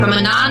From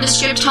a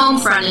nondescript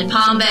home front in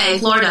Palm Bay,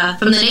 Florida,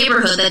 from the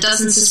neighborhood that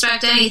doesn't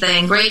suspect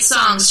anything, great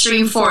songs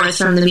stream forth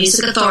from the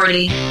Music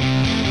Authority.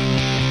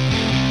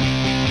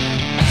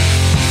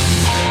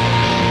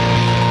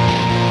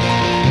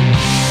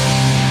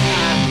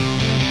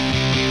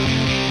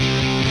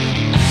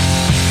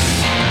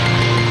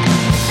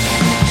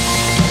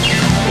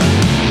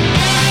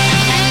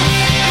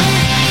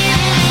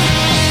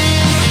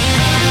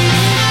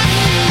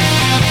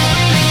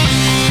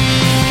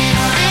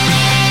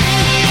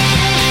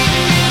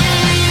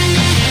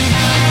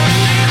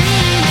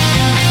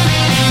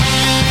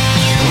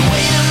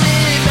 Wait a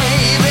minute,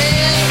 baby.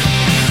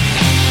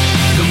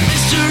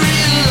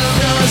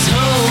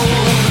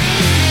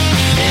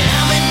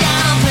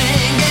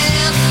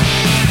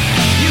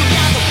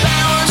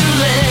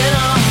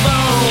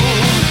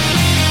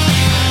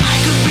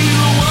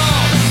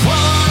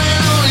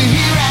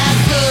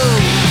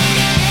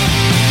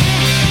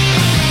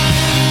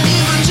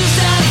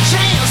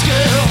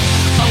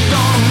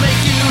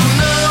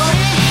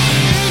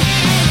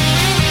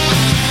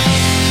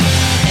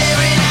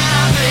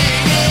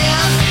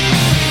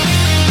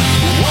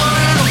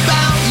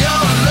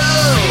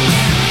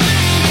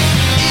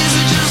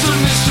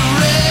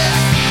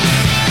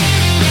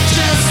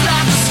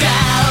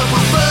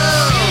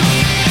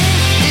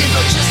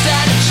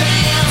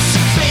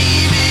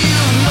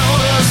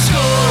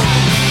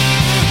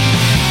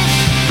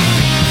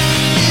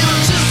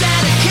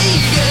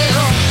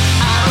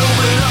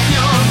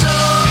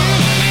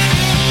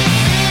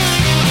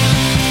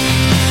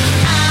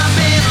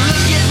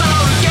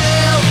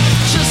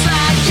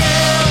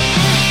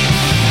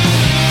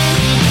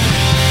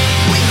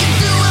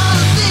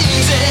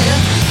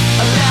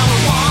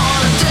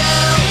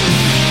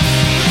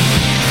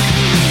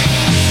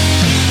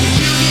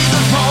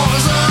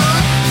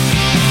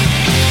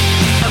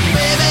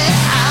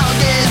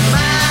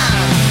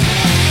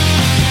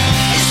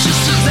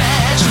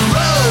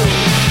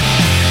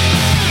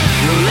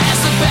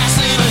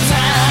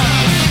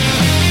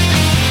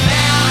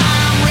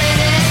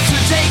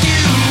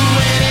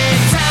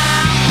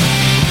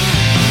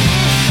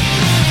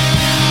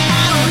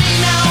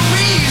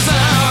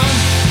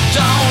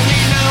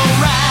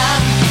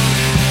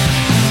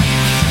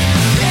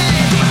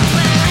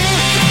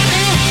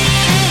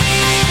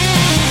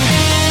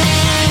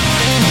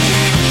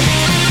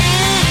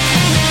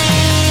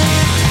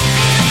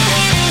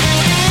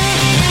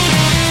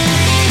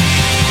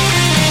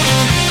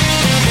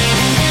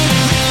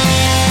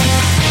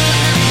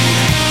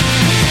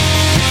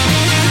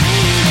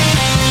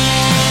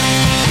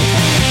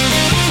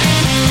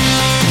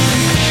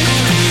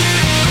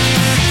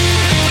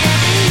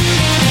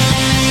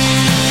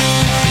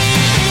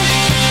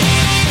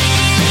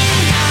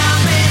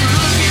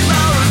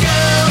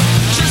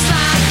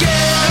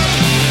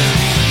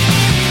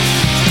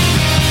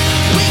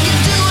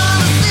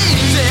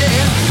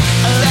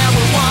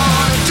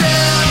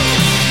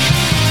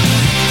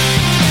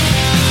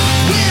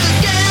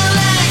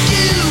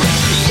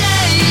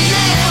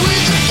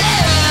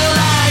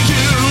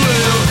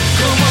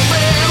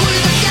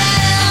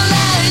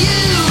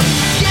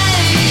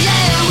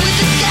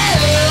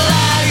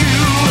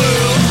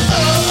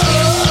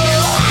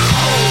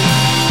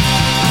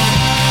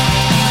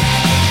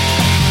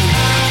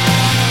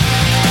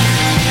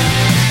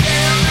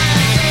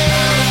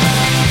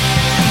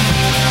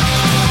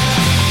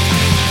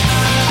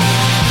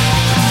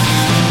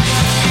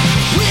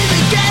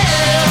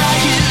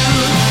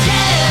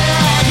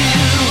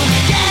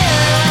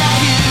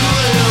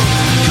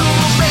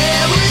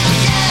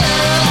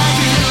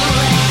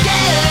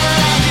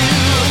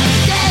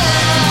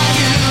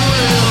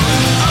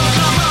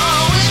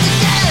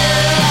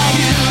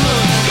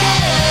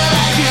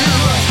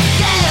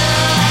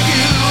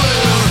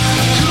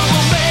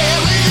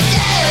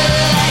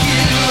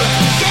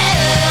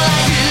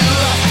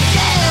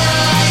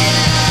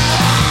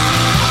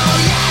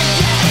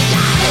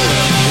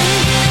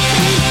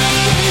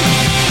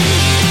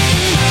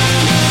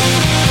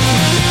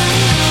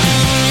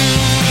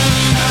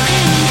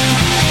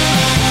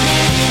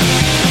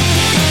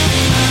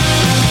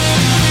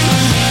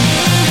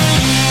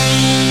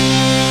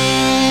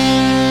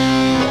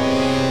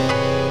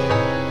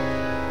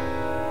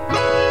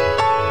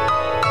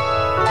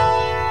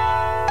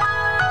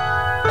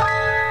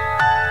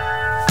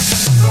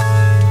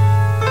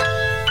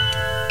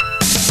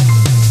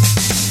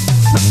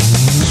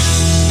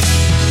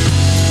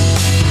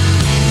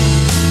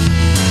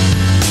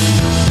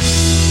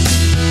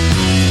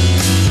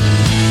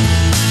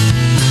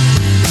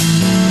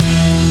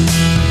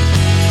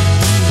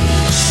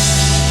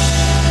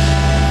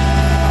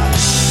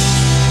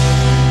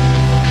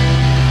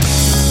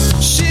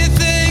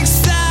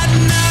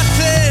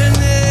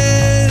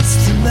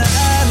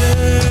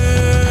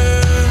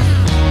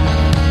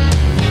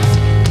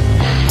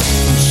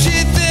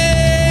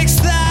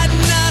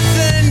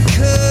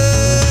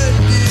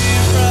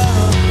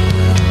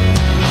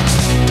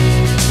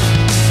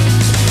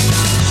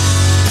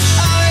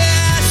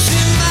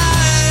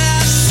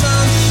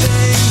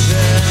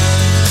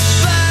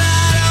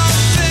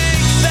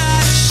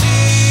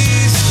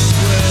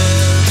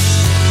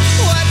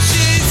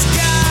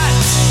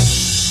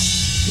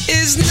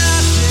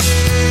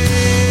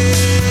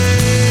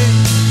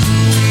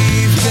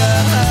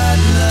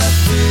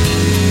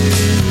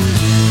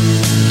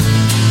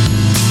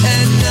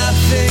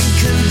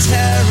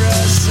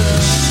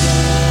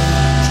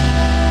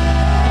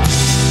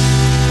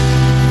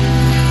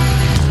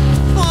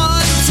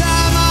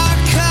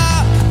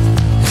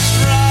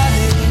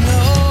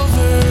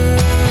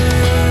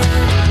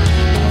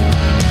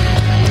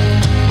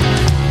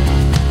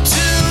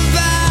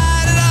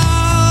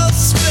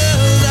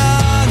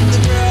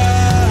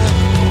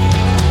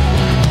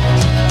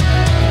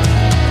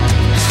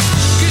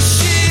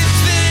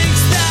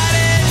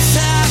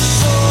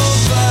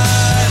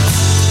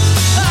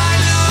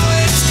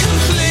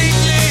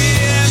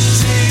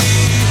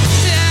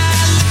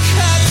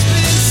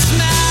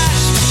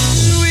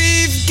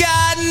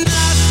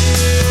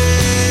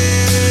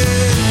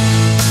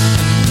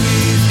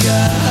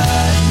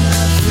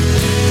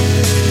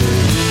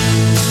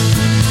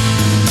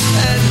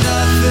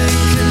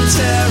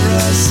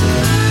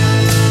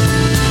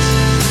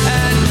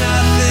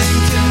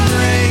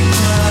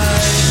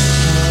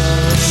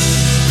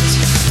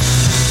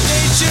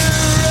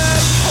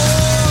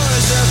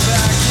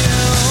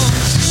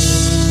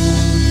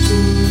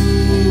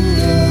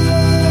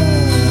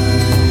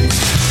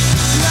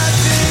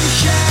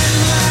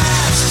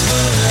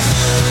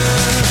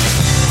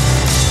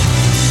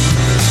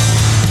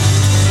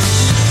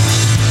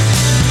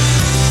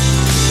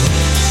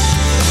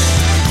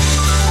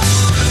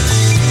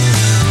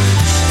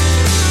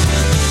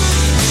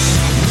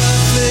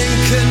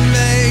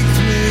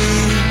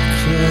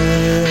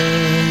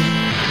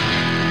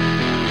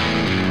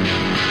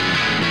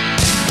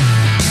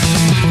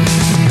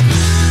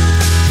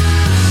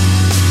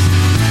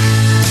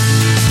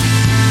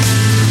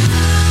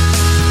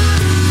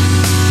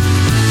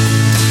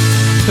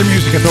 the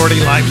Music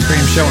Authority live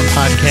stream show and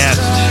podcast.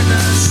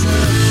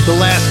 The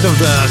last of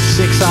the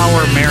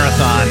 6-hour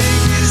marathon.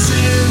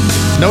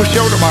 No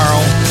show tomorrow.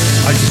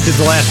 I just did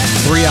the last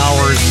 3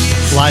 hours,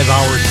 live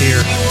hours here.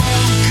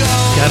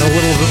 Got a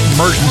little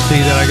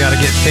emergency that I got to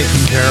get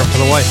taken care of for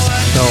the wife.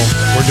 So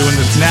we're doing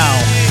this now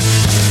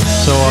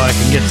so I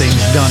can get things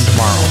done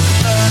tomorrow.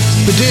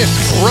 The disc,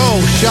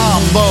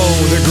 Rochambeau,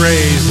 The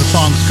Grays. The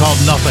song's called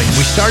Nothing.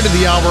 We started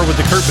the hour with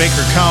the Kurt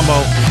Baker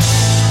combo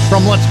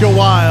from Let's Go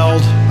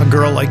Wild, A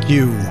Girl Like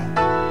You.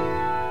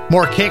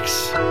 More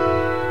Kicks,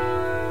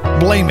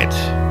 Blame It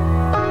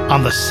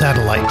on the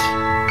Satellite.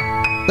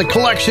 The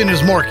collection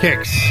is More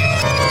Kicks.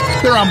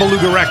 They're on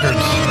Beluga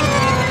Records.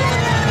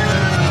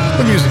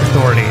 The Music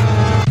Authority.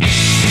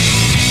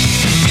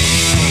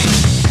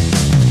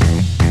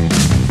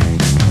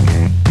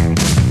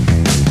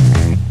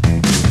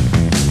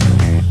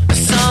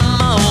 Some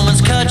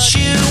moments cut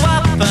you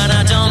up, and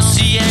I don't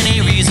see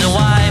any reason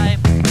why.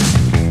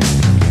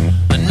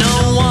 But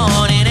no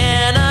warning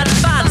in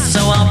advance, so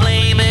I'll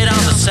blame it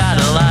on the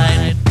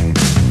satellite.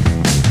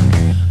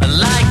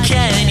 Like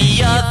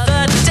any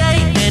other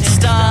day, it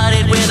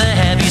started with a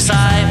heavy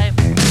sigh.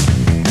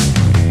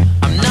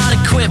 I'm not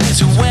equipped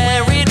to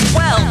wear it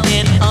well,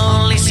 it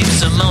only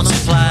seems to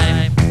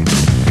multiply.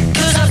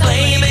 'Cause I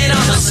blame it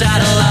on the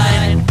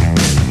satellite.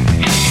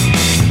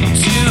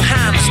 2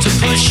 hands to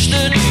push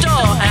the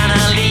door, and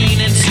I lean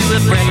into a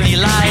breathy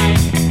light.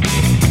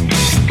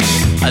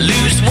 I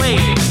lose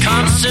weight,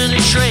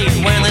 concentrate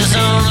when there's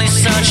only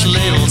such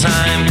little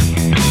time.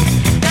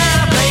 And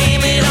I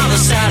blame it on the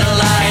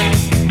satellite.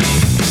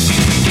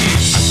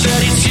 I'm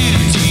 32,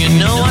 do you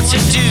know what to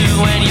do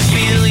when you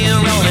feel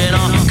you're rolling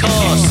off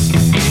course?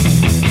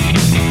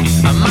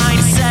 A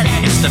mindset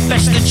is the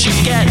best that you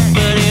get,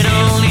 but it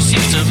only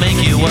seems to make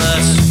you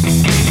worse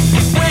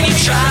when you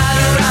try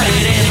to write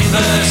it in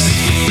verse.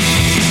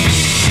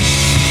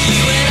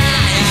 You and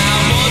I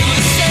are one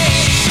the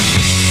same.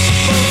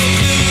 Both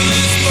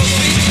lose, both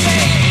we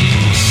pay.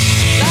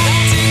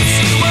 Locked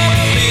into what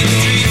been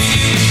dreams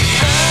you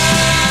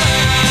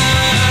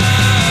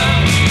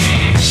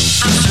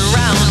I'm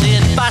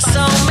surrounded by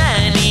so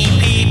many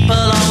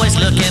people always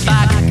looking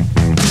back.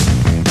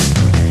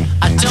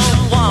 I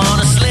don't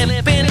wanna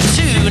slip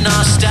into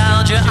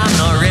nostalgia, I'm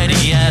not ready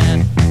yet.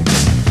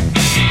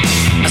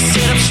 I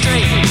sit up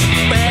straight,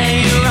 bear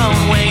your own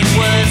weight,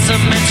 words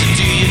are meant to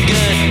do you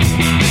good.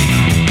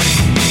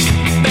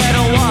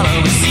 Better wallow,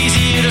 it's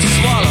easier to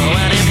swallow,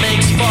 and it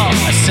makes for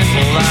a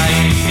simple life.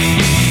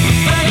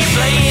 But you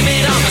blame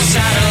it on the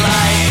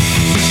satellite.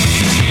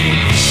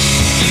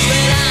 You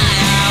and I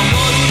are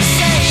one the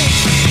same.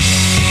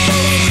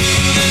 Both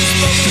lose,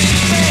 both we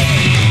pay.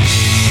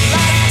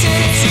 Locked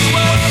into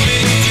what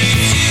been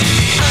dreams you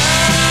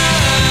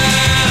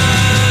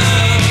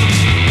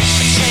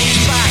I change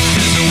back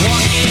 'cause a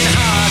walking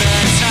heart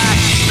attack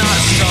is not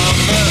a strong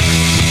look.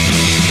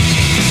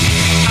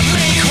 I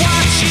make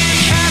what you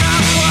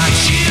cannot, what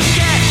you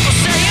get. I'll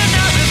say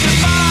another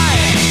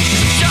goodbye.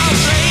 Don't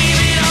blame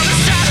it on the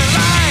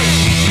satellite.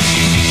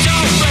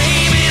 Don't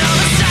blame it on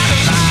the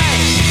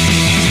satellite.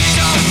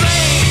 Don't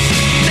blame,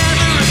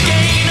 never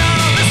again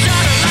on the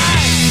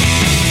satellite.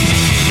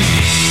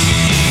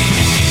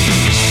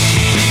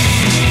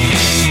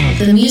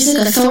 The Music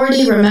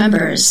Authority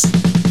remembers.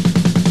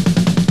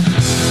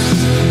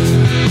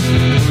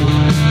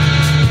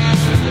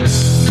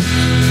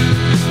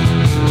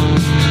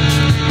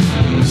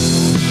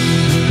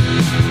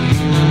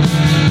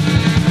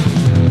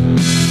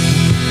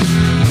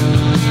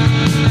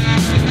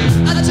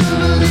 I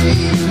don't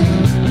believe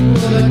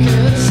what I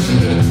can't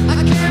see. I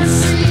can't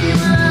see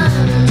my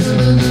eyes. I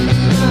don't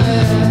believe my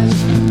eyes.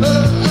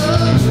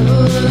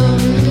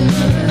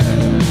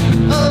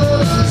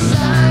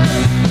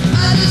 Sighs.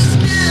 I just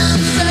can't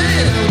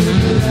understand how it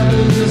could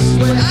happen this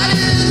way. I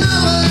didn't know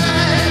what I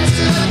had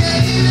till I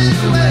gave it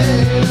away.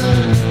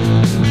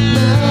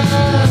 Now,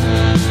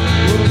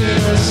 what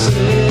can I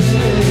say?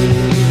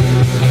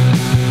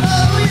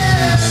 Oh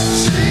yeah,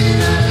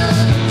 Trina,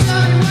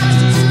 tell me what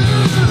to do.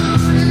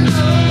 You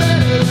know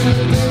better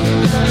than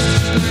anything else.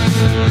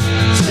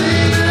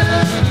 Trina,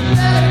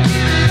 better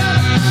give it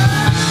up.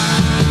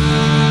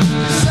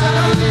 'Cause I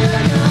don't think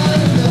I got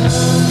enough.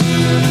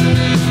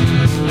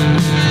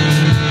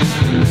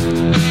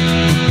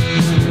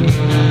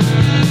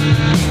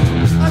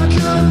 I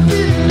can't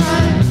feel it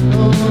like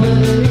on the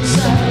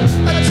inside.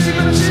 I take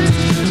my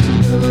chances to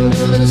know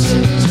what it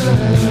seems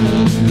right.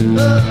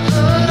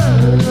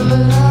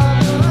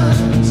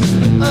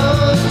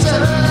 All the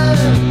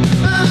time.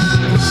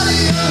 I'm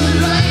body on the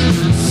right,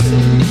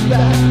 sitting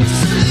back,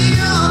 sitting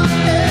on the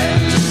head.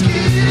 Just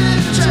give it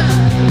a try.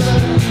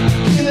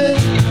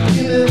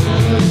 Give it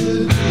one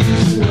good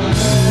reason why.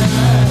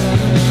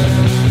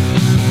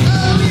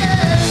 Oh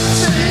yeah,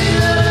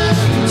 Taylor,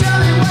 tell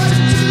me what to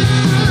do.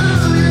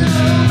 You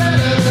know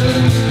better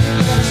than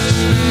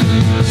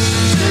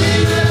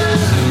Taylor,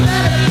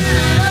 better give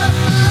it up.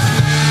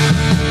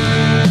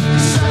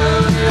 'Cause I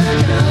don't think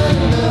I got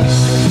enough.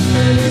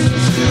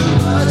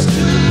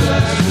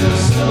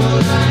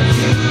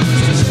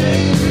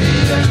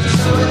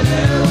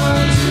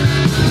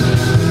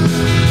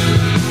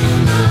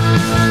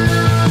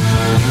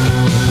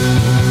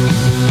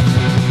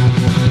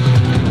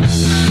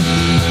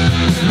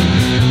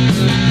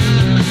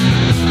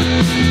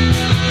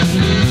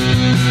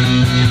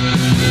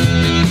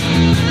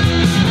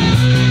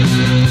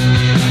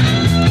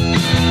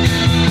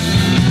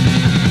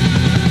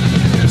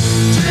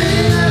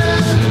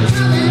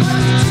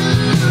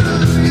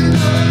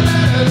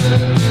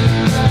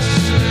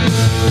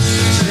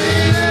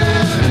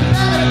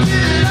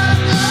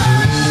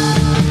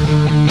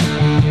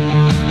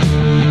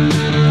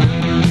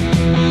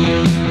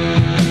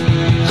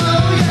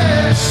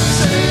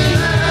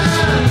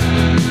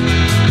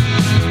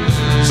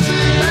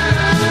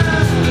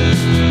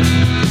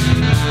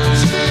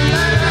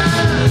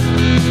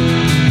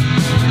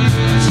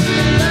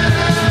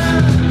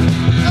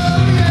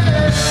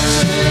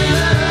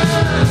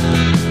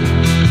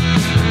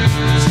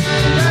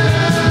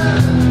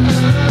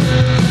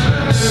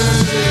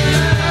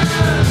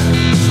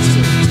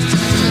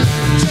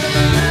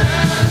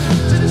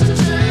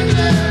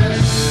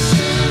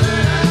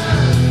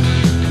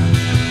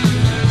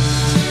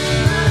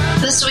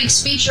 This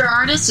week's feature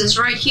artist is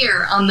right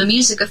here on The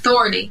Music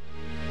Authority.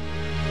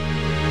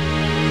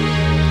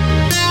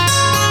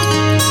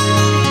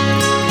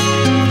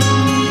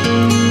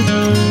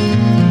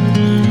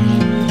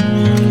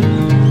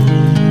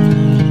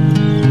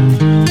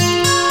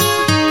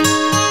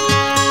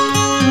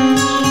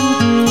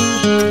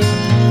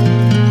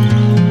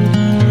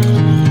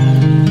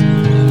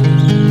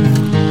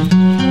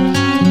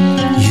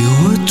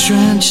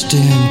 Drenched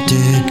in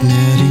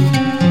dignity,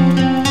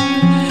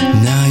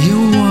 now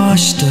you're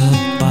washed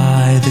up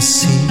by the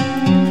sea,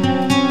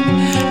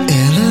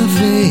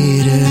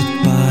 elevated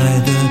by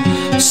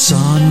the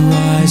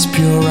sunrise,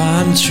 pure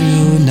and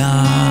true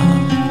now.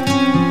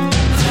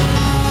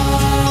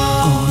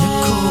 On a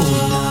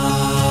cold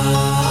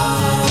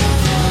night,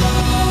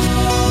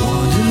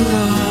 wandered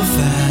off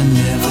and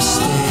never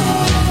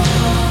stayed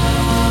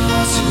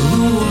to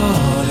the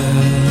water,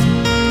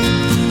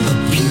 a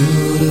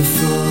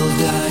beautiful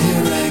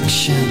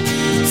direction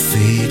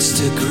fades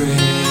to gray.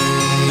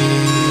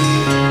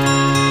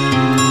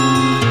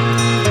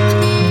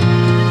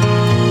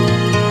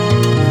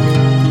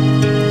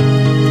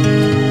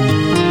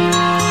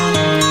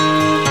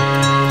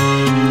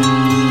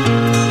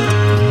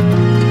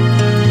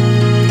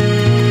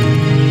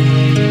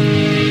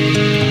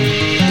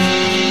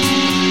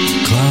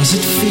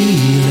 Closet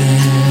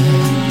feeling,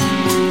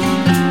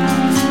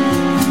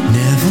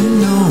 never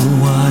know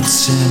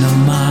what's in a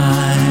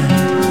mind,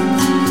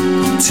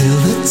 till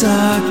the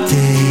dark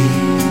day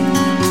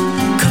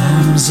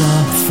comes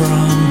up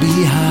from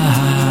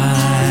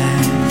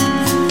behind.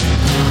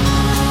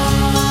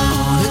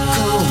 On a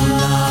cold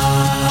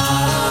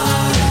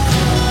night,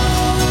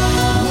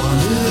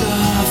 wandered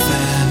off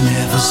and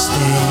never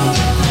stayed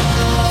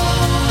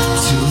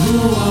to the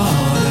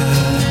water,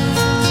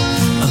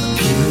 a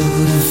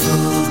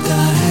beautiful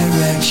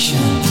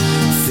direction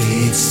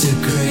fades to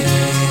gray.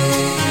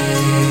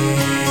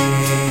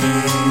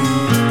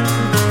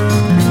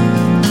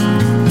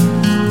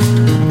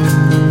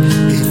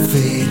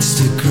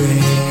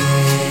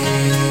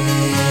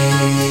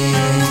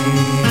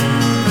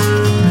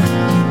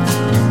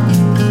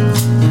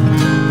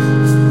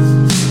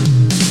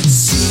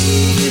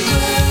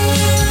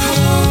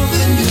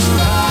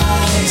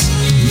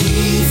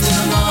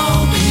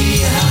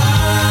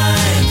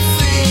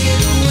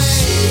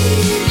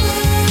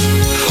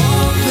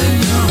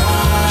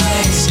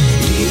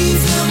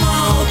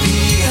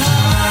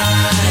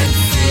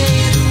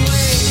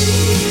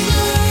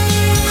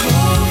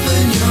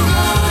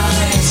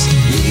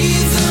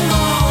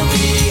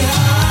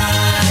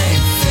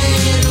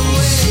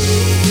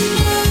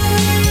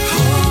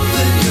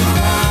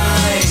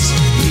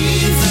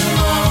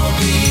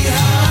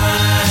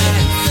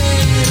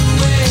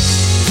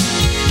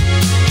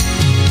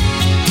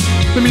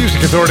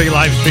 Authority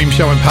live stream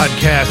show and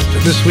podcast.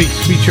 This week's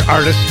feature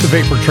artist, The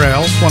Vapor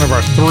Trail, one of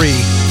our three.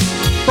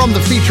 From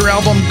the feature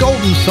album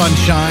Golden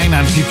Sunshine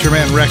on Future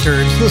Man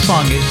Records, the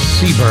song is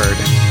Seabird.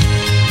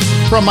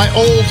 From my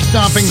old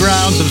stomping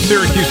grounds of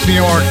Syracuse,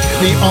 New York,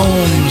 the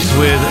Ohms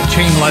with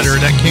Chain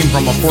Letter that came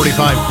from a 45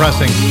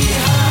 pressing.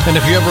 And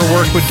if you ever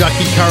worked with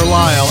Ducky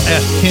Carlisle,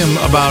 ask him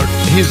about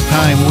his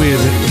time with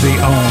the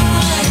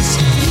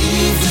Ohms.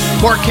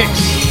 More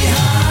Kicks.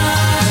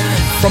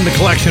 From the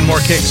collection,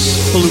 More Kicks,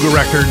 Beluga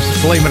Records,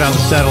 Blame It on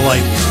the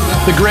Satellite.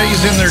 The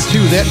Gray's in there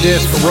too, that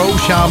disc,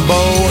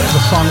 Rochambeau,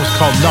 the song was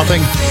called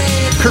Nothing.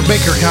 Kurt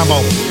Baker combo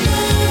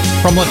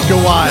from Let's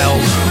Go Wild,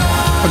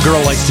 A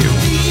Girl Like You.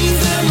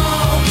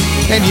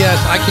 And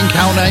yes, I can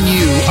count on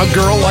you, a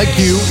girl like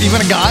you, even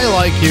a guy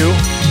like you,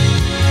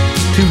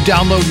 to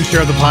download and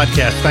share the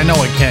podcast. I know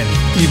I can.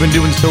 You've been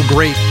doing so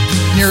great.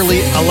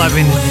 Nearly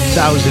 11,000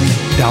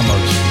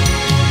 downloads.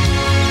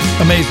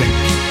 Amazing.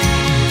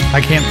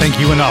 I can't thank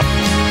you enough.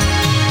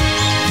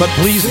 But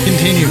please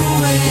continue.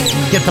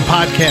 Get the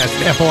podcast,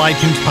 Apple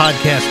iTunes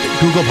Podcast,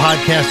 Google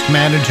Podcast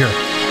Manager,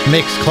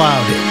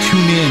 Mixcloud,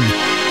 TuneIn,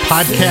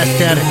 Podcast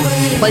Addict,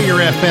 Player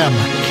FM,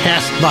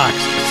 Castbox,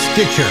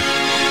 Stitcher,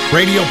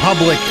 Radio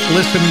Public,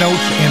 Listen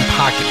Notes, and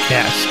Pocket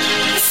Cast.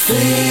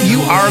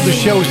 You are the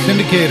show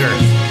syndicator.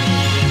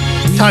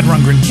 Todd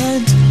Rundgren.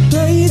 Can't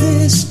play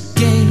this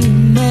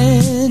game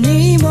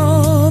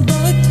anymore,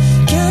 but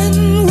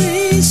can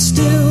we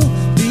still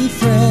be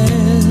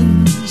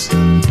friends?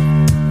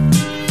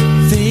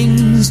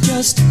 Things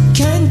just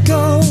can't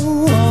go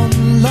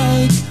on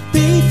like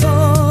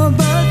before,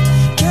 but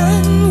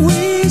can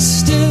we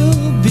still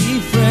be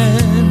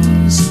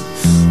friends?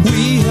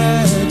 We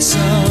had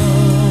something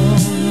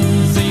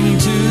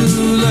to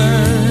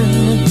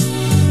learn.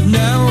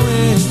 Now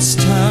it's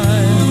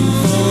time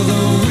for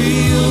the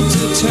wheel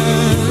to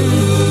turn.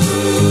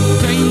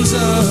 Grains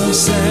of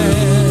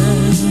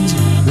sand,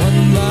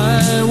 one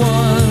by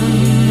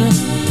one,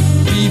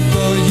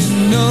 before you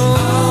know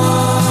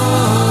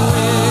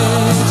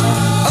it,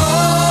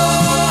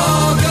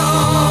 all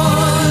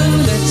gone.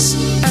 Let's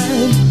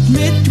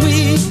admit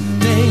we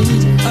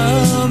made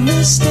a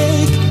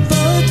mistake,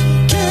 but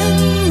can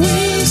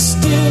we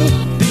still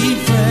be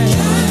friends?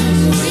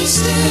 Can we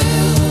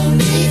still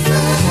be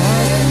friends?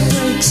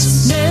 Heartbreak's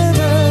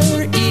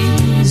never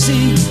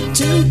easy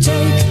to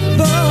take,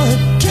 but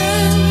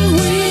can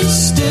we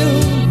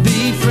still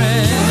be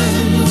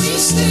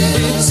friends?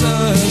 It's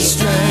a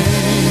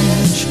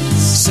strange,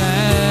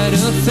 sad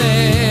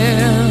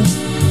affair.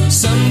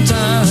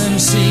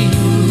 Sometimes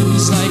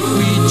seems like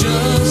we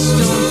just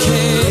don't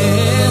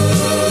care.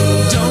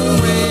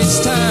 Don't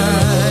waste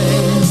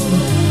time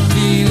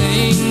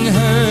feeling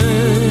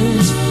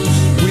hurt.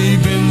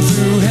 We've been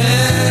through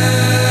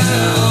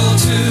hell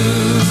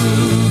together.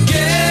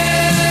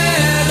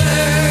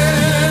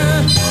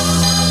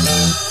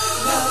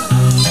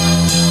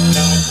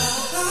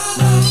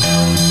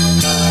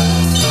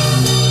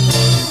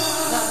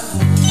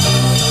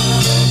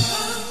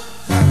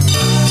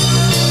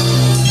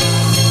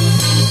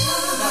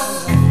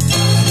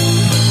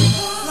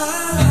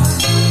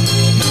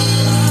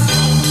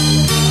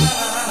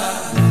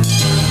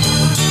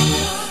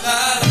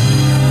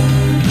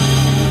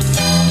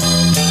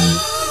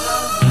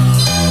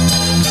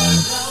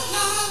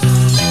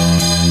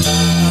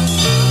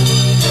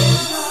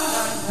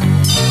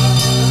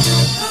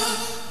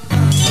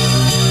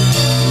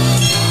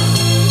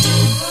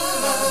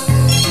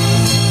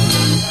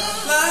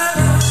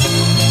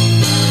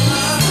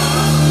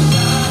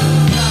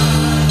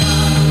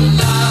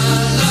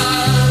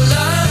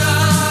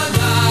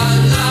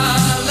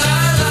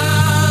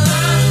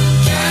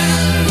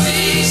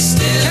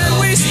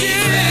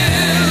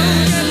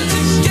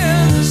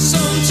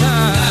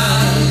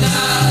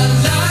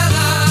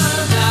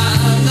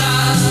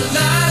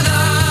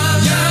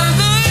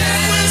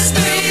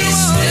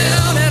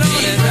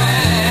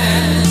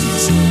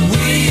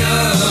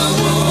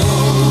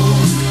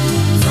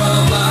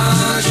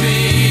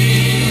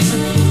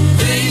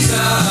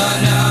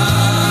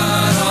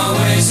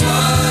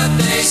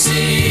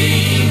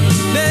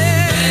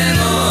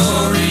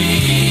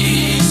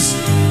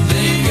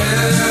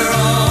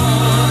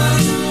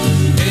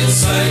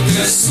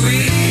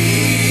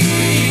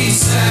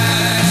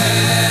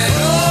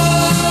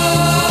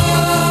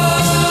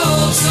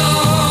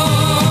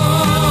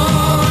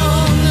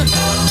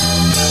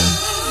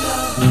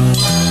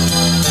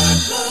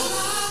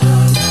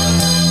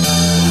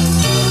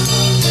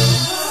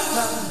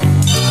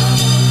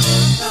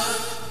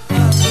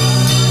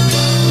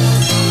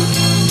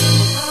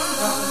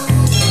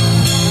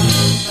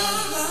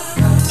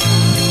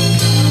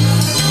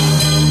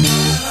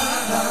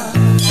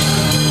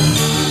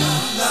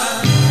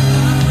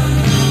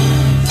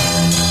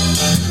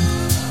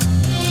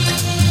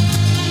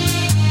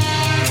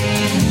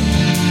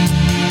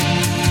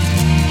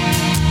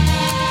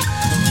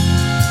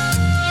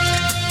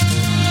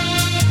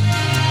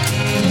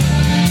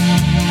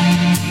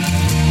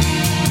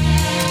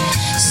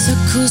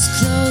 Circles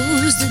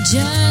close, the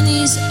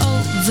journey's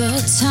over.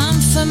 Time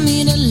for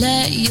me to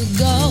let you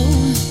go.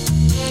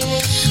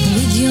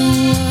 With your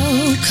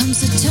world comes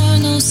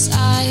eternal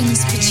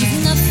silence, but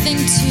you've nothing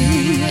to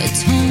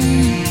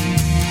atone.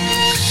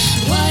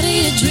 What do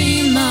you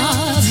dream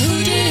of?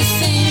 Who do you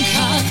think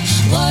of?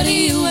 What are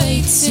you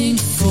waiting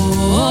for?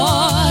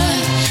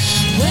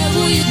 Where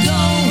will you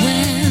go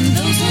when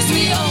those doors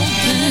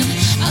reopen?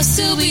 I'll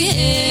still be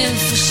here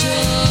for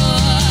sure.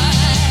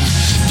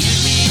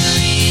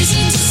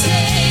 To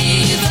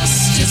save us,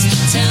 just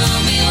tell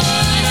me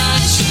what I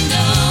should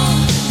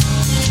know.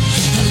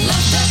 A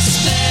love that's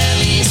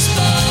barely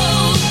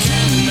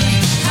spoken, but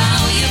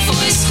how your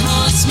voice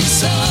haunts me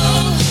so.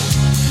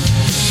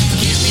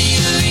 Give me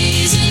a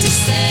reason to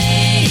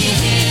stay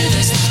here.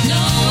 There's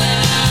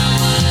nowhere I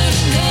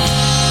wouldn't go.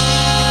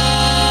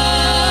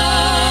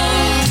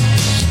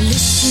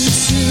 Listen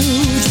to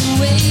the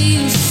way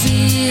you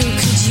feel.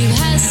 Could you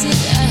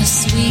hazard a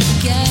sweet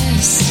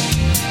guess?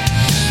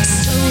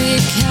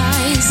 Stoic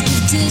eyes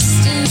give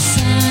distant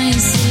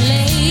signs to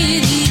lay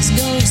these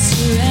ghosts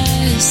to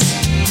rest.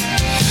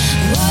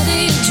 What do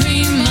you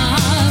dream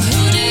of?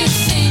 Who do you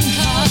think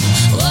of?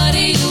 What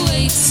are you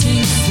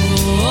waiting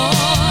for?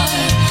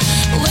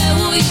 Where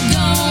will you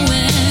go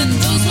when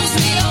those doors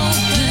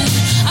reopen?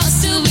 I'll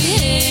still be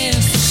here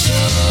for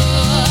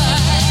sure.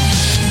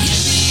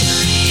 Give me a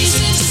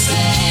reason to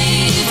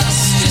save us.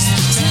 Just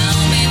tell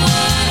me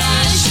what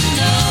I should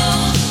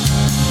know.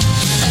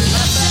 A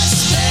love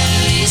that's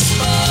barely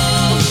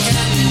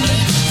spoken, but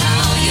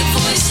how your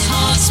voice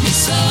haunts me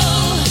so.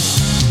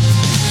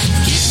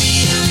 Give me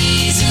a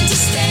reason to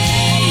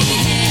stay.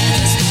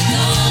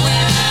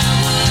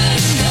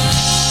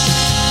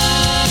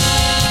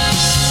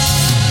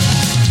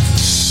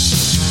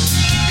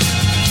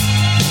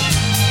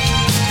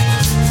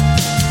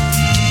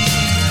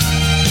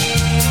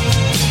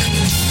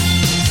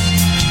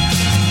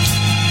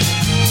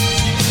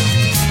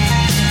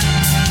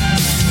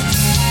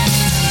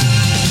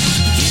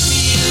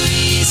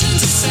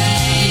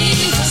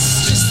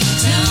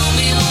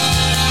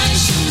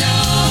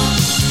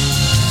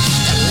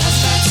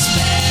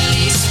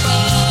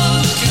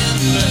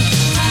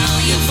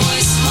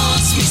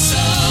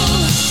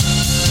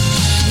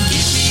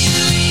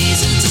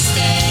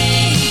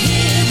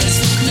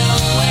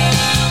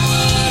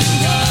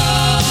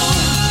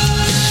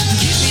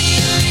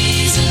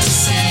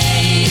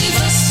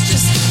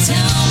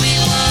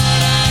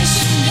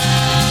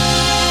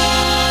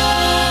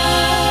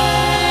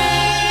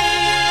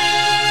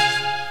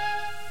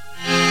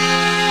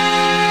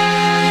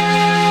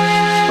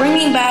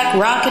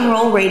 rock and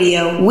roll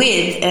radio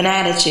with an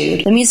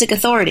attitude. The Music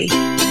Authority. All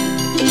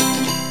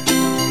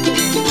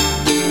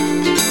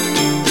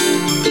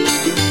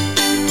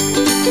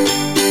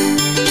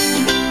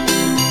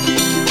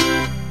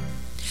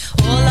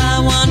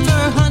I want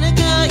for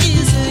Hanukkah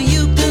is a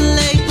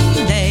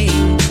ukulele.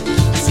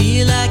 I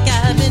feel like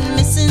I've been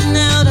missing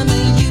out on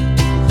the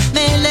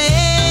ukulele.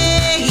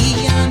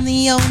 I'm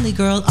the only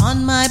girl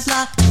on my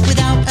block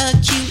without a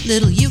cute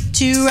little uke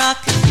to rock.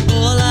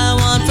 All I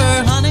want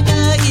for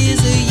Hanukkah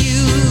is a uke.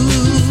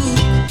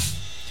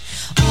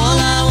 All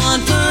I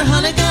want for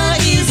Hanukkah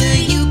is a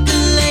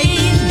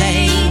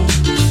ukulele.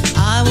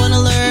 I want to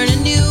learn a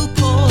new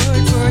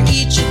chord for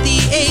each of the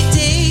 8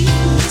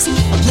 days.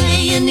 I'll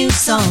play a new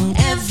song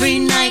every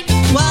night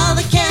while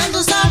the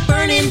candles are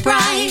burning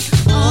bright.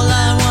 All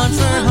I want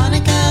for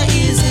Hanukkah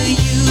is a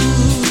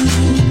uke.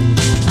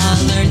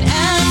 I'll learn F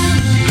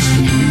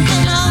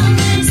and I'll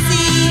learn C.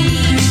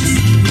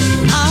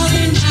 I'll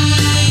learn G,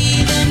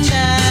 then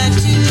back to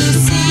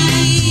C.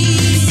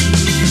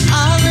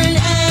 I'll learn A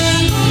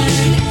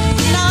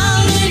and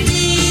I'll learn D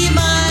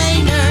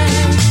minor.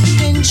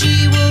 Then G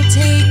will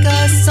take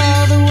us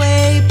all the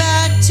way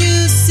back to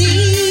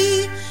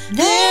C.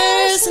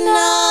 There's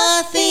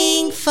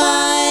nothing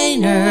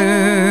finer.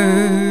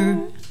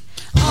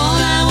 All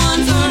I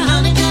want for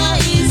Hanukkah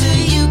is a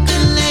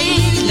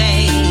ukulele.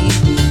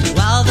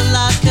 While the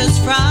latkes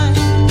fry,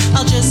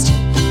 I'll just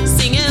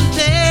sing and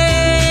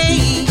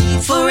play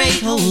for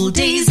 8 whole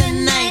days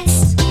and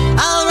nights.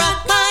 I'll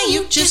rock my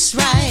uke just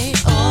right.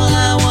 All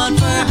I want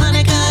for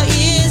Hanukkah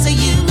is a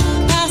uke.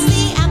 Pass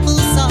the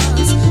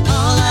applesauce.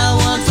 All I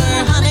want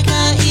for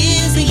Hanukkah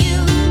is a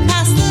uke.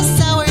 Pass the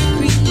sour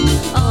cream.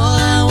 All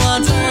I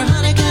want for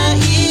Hanukkah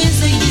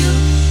is a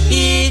uke.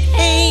 It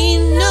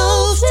ain't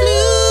no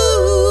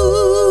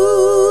fluke.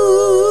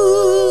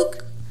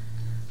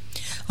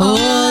 All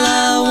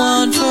I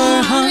want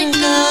for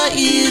Hanukkah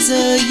is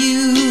a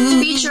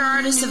uke. Feature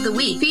Artist of the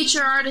Week.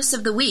 Feature Artist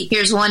of the Week.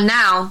 Here's one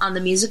now on the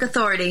Music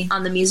Authority.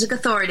 On the Music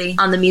Authority.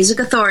 On the Music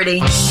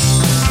Authority.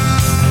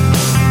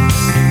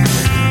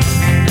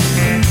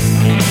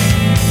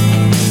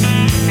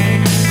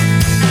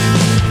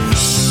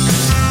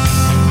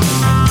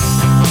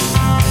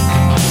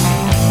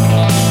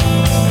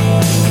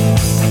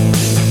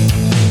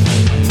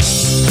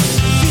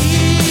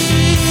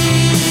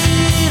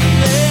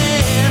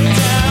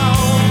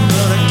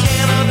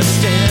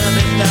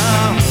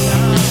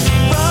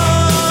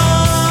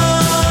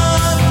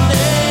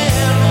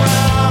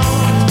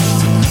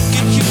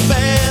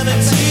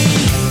 Humanity,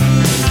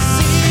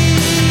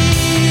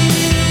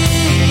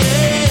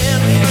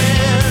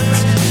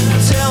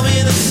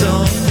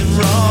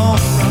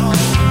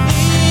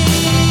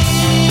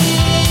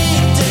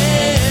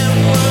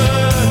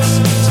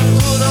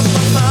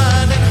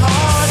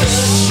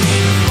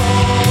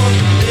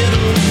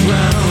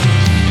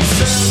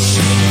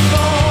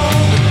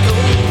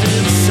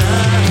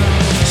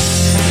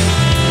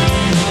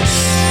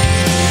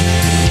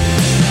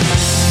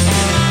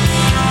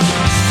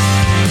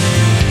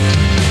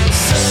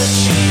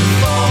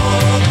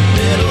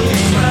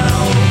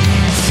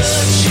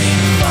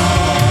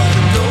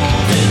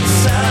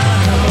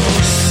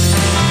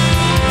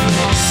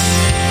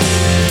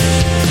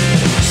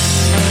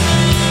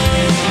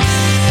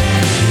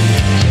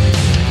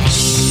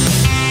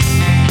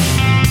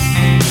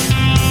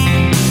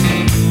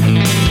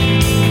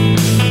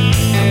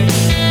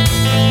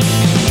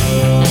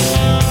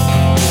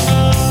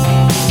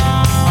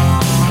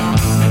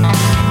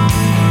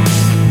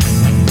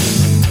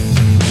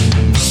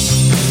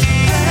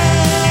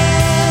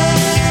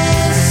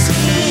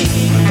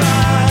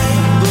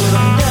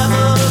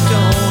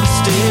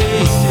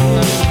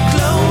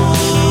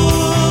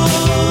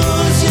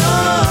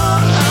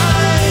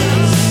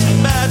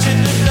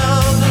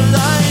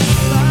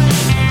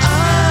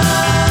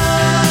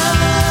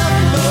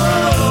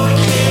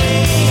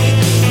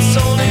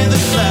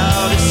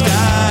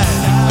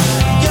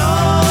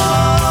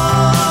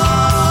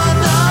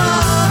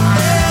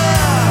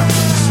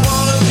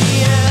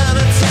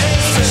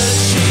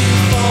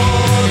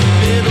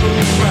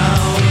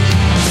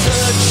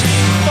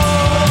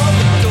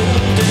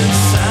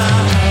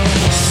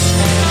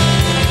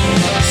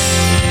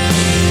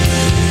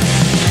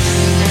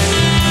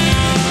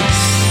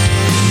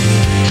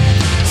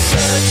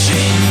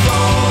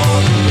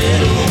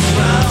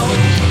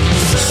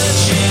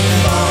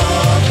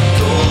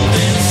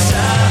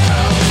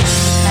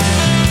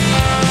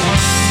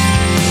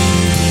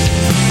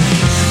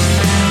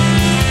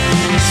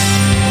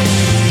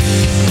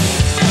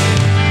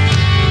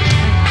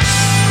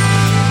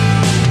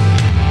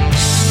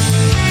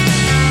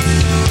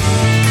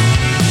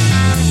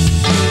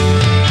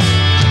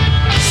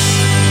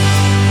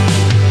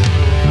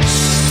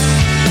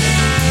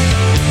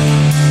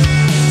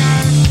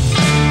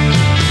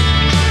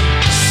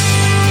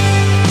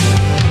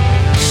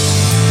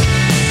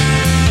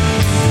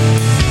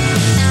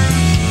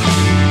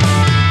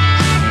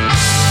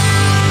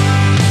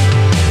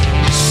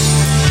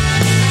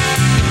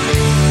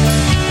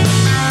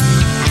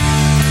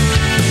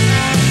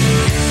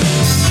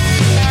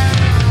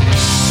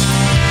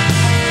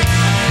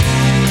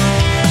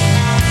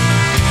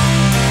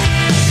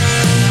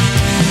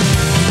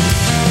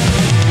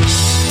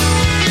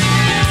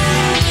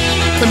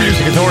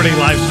 Music Authority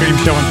live stream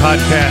show and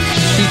podcast.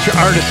 Feature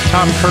artist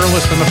Tom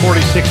Curlis and the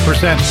 46%.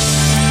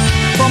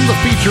 From the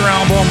feature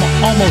album,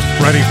 Almost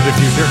Ready for the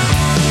Future.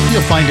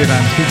 You'll find it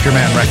on Future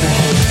Man Records.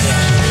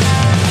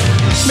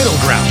 Middle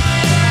Ground.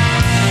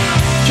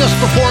 Just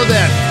before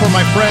that, for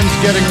my friends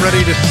getting ready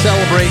to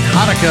celebrate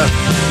Hanukkah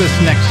this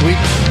next week,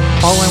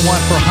 All I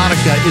Want for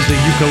Hanukkah is a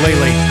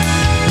Ukulele.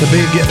 The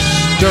Big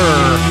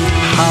Stir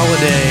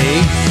holiday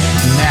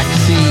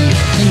maxi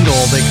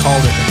single, they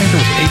called it. I think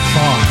it was 8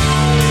 songs.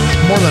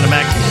 More than a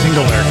maxi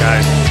single there,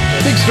 guys.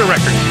 Big Stir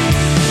Records.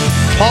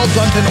 Paul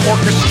Dunton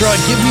Orchestra,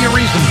 Give Me a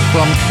Reason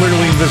from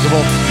Clearly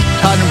Invisible.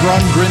 Todd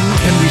Rundgren,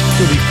 Can We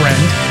Still Be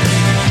Friends?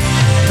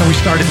 And we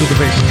started with the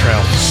Basic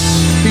Trails.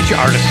 Feature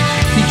artist,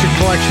 feature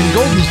collection,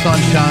 Golden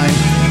Sunshine.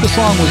 The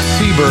song was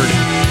Seabird.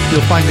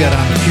 You'll find that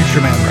on Future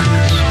Man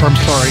Records. Or I'm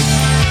sorry.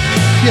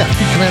 Yeah,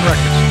 Future Man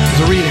Records.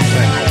 It's a reading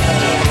thing.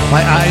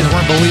 My eyes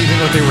weren't believing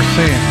what they were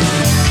saying.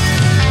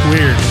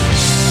 Weird.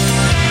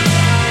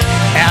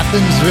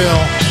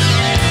 Athensville.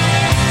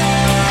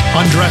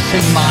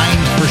 Undressing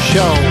Mind for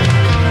Show.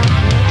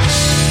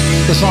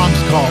 The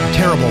song's called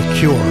Terrible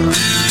Cure.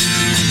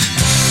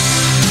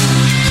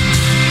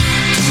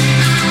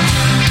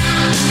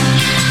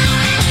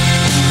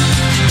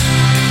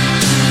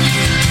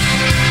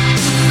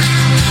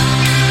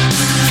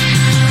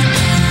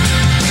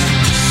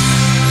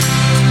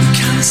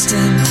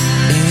 Constant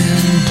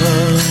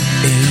input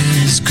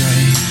is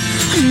great.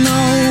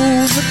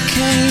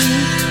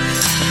 Novocaine,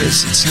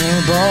 it's a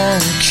terrible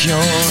cure.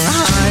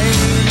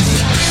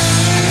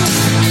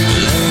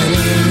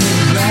 Letting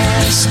it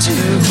rest to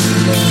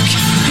look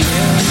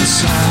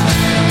inside.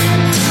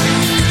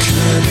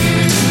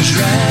 Couldn't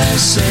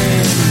address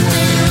it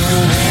when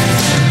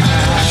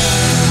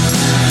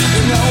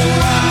no,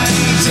 I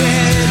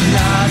did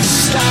not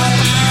stop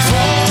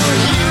for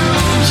you.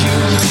 You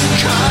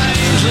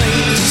kindly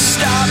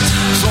stopped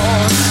for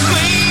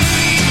me.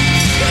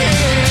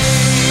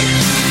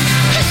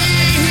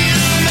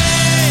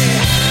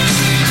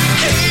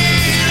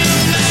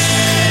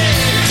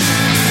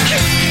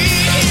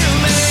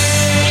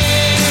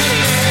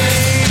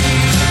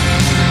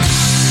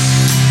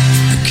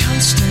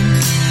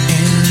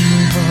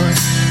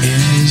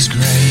 Is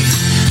great,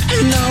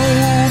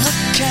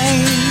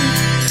 Novocaine,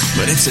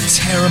 but it's a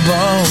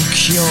terrible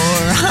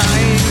cure.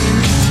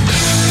 I'm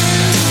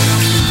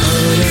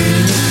putting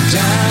it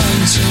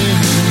down to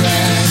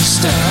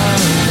rest a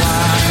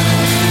while,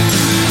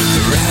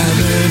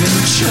 rather than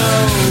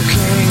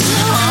choking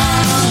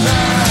on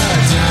the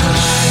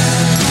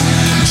dial.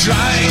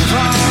 Drive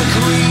our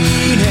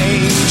green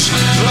age,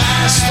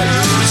 blast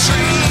through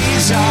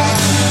trees, all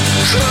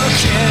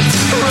crooked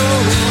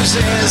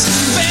roses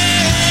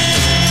bending.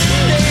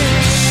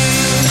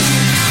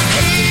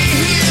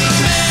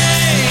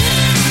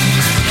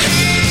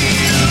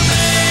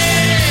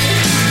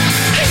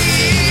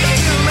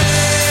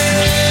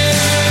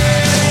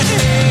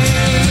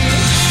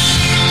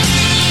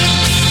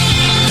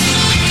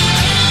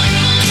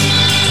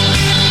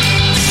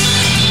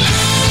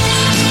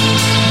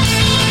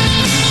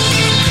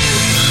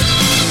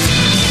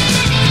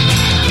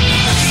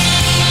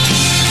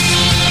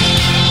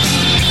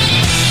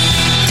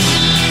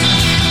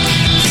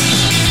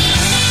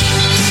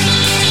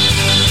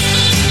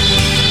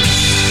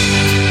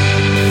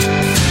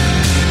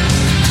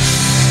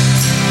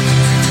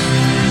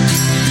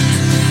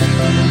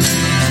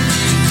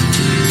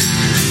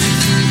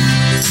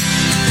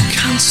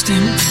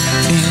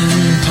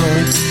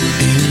 Input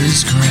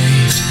is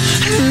great,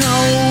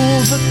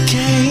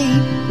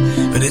 Novocaine,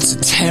 but it's a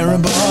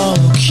terrible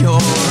cure.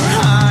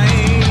 I'm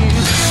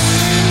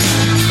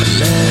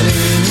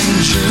letting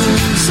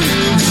June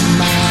through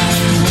my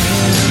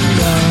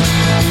window,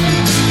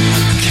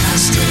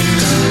 casting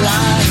the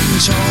light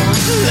toward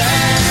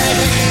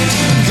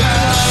letting go.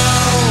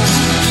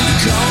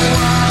 Go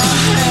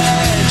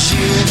ahead,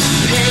 you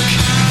pick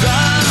the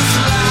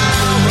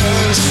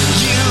flowers,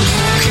 you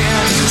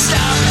can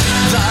stop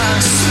the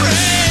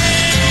spring.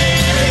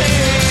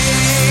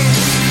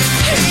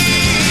 Heal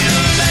me,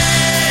 heal me,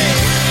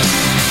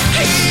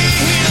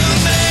 heal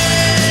me, heal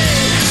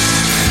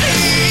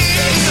me,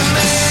 heal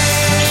me, heal me.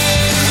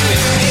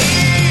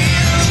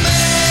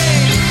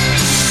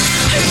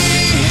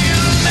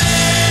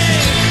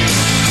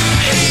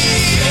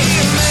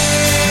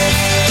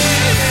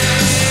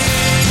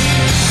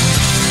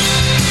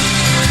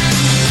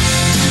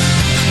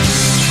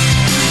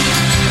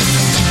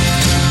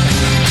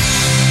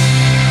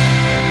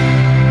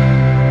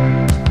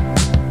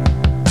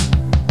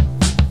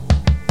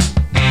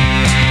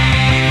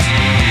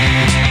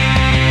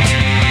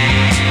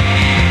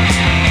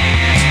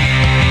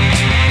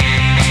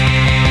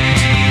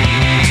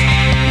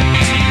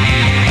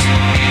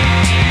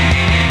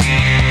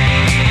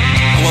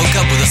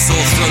 Sore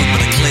throat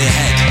but a clear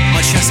head. My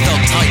chest felt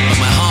tight but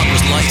my heart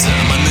was lighter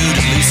and my mood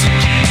had loosened.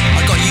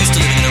 I got used to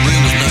living in a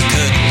room with no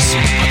curtains.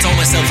 I told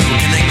myself it would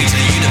connect me to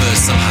the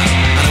universe somehow,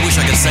 and I wish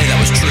I could say that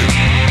was true.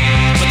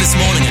 But this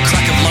morning a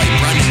crack of light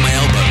branded my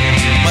elbow.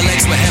 My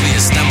legs were heavy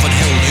as Stamford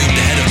Hill loomed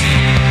ahead of me.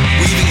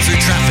 Weaving through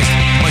traffic,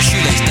 my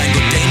shoelace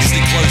dangled dangerously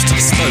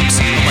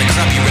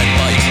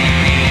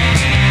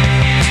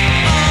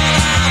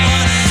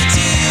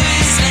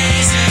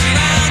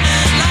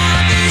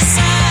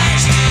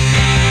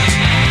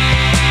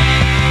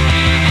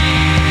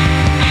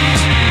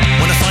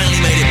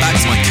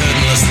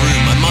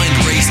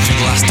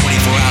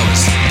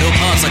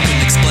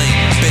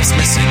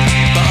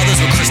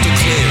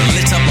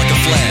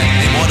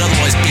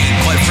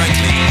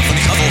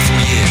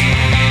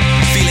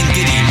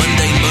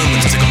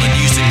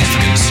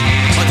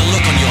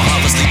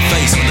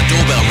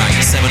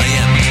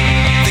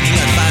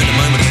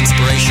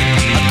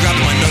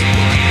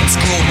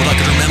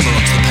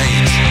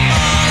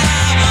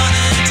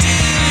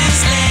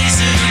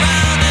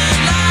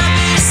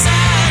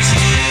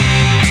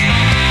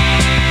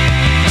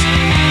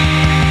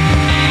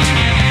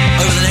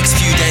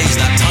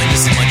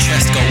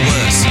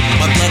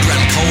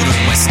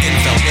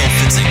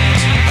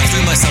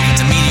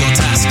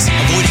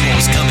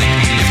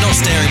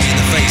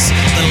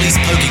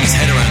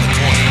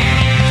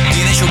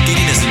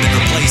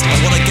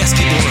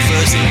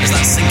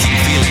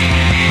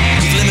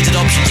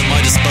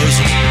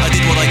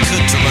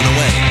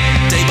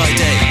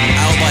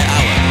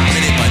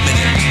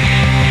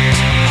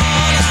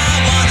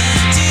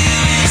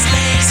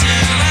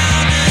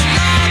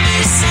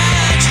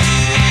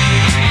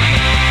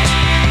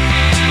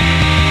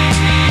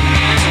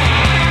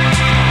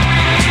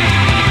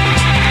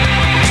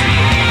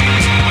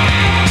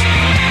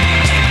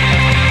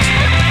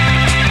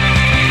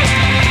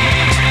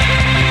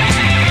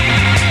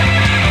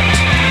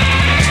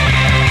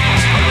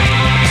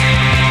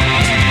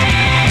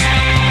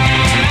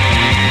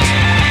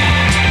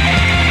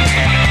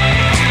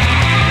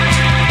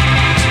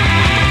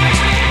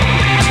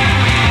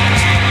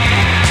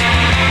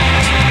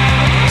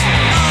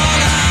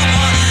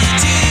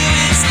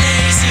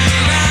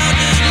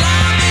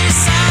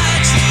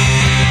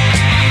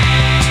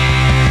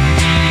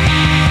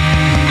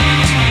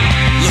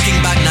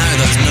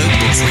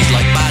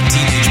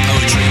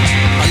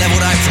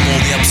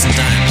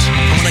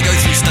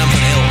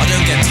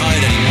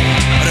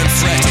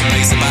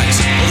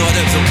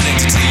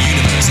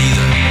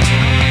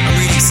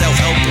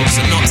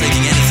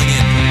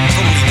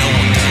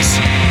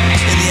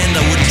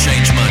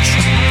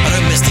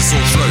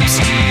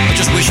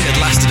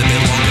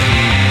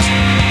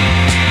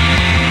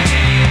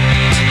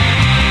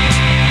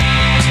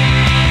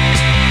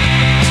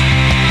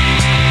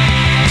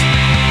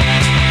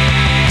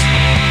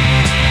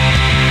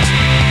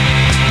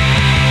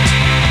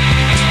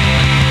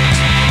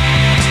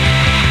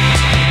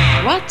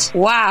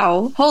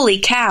Wow. Holy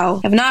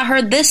cow. Have not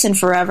heard this in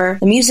forever.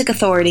 The Music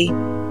Authority.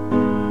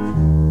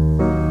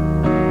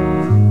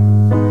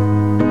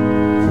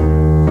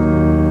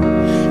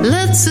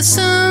 Let's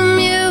assume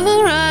you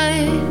were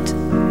right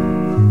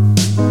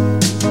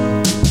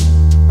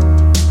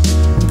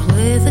and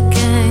play the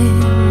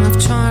game of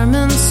charm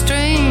and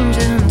strange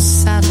and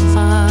satellite.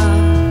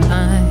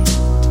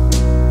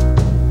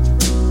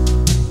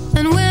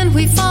 And when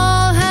we've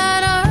all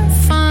had our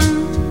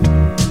fun,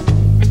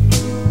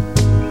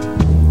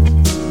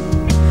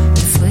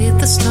 deflate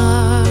the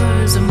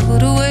stars and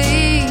put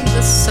away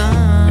the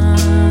sun,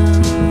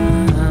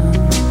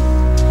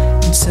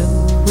 and so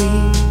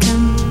we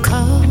can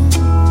call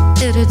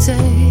it a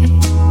day.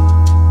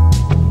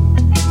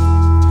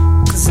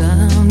 'Cause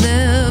I'll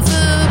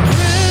never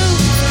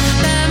prove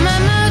that my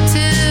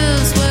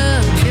motives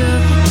were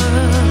pure.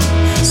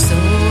 So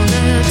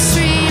let's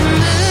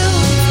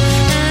remove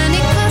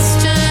any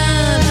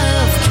question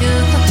of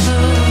cure.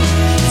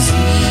 'Cause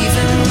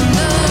even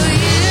though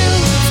you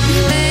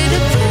made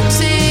a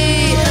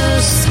pretty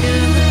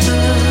obscure,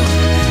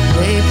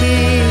 baby,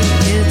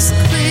 it's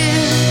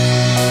clear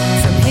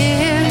from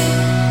here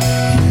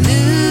you're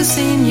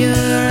losing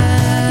your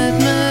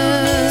atmosphere.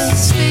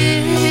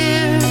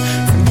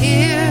 From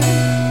here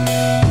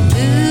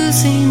you're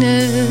losing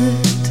it.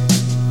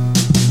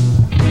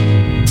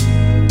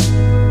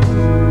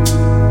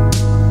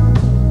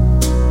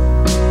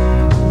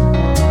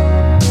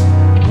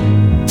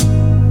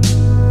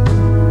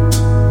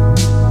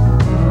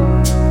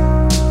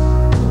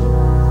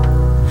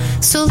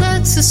 So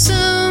let's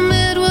assume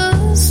it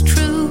was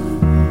true.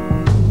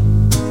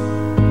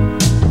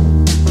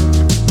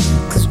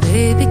 'Cause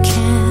baby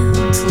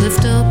can't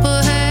lift up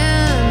a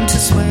hand to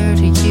swear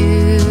to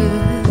you.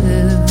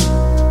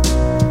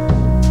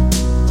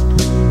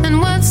 And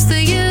what's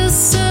the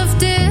use of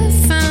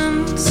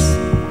defense?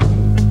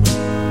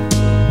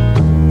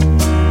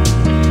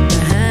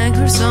 The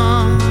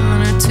hangers-on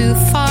are too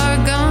far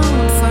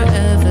gone for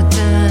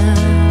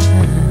evidence,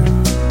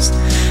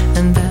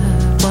 and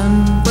that one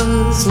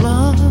was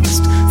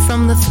lost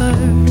from the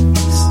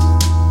first.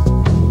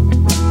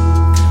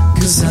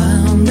 'Cause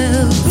I'll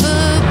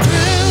never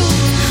prove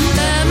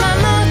that my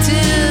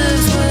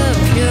motives were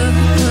pure.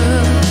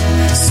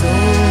 So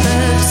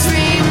let's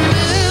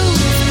remove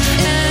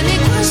any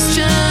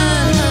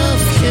question of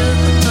cure.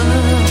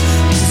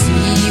 'Cause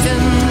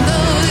even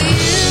though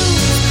you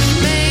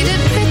made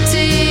it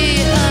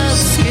pretty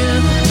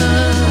obscure,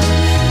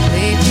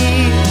 baby,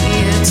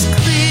 it's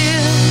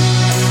clear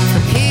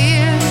from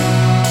here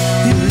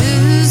you're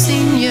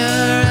losing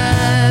your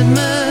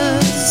atmosphere.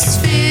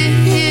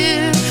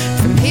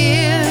 From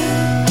here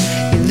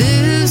you're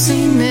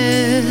losing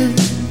it.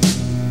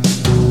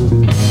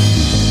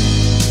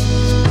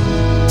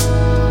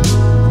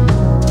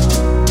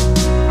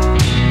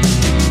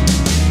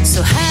 So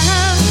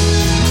have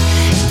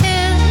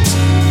it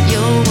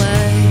your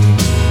way,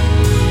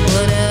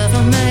 whatever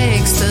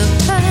makes the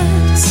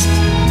best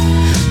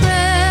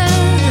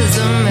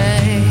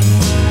resume,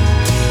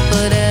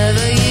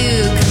 whatever you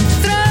can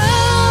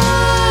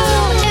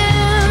throw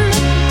in.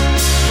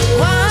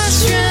 Wash,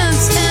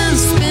 rinse, and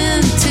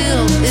spin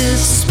till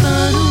it's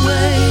spun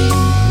away.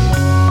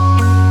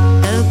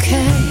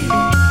 Okay,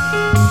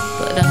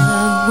 but I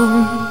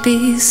won't be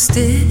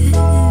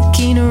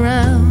sticking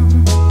around.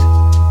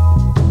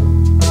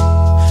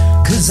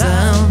 'Cause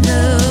I'll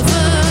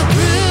never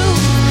prove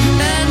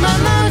that my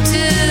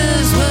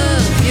motives were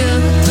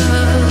pure.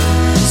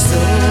 So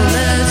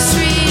let's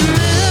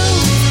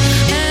remove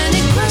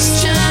any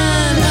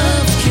question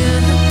of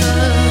cure.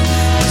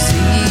 'Cause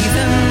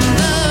even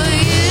though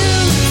you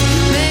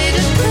made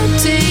it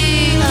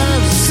pretty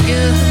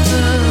obscure,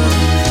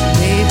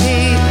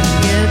 baby,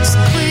 it's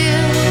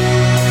clear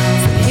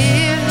from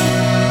here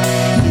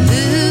you're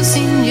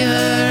losing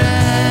your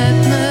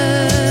atmosphere.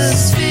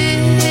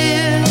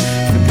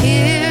 From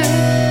here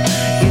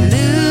you're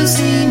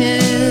losing it.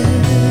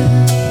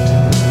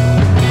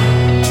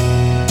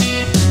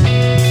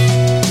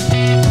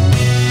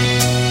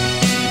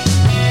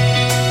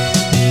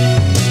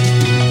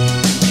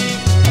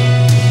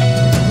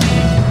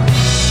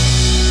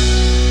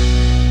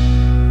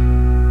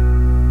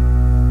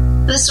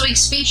 This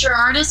week's feature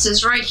artist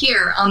is right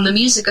here on the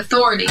Music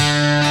Authority.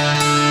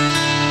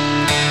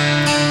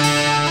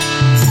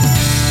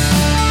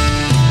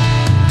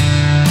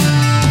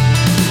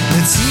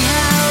 Let's see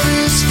how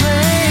this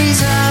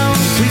plays out.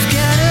 We've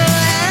got a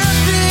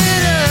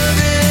habit of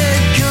it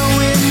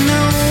going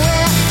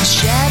nowhere. The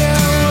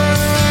shadow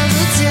of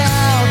a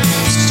doubt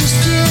is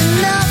just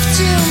enough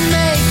to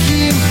make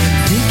you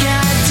think I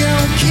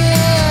don't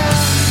care.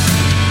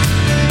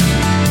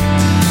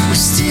 We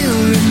still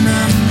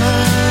remember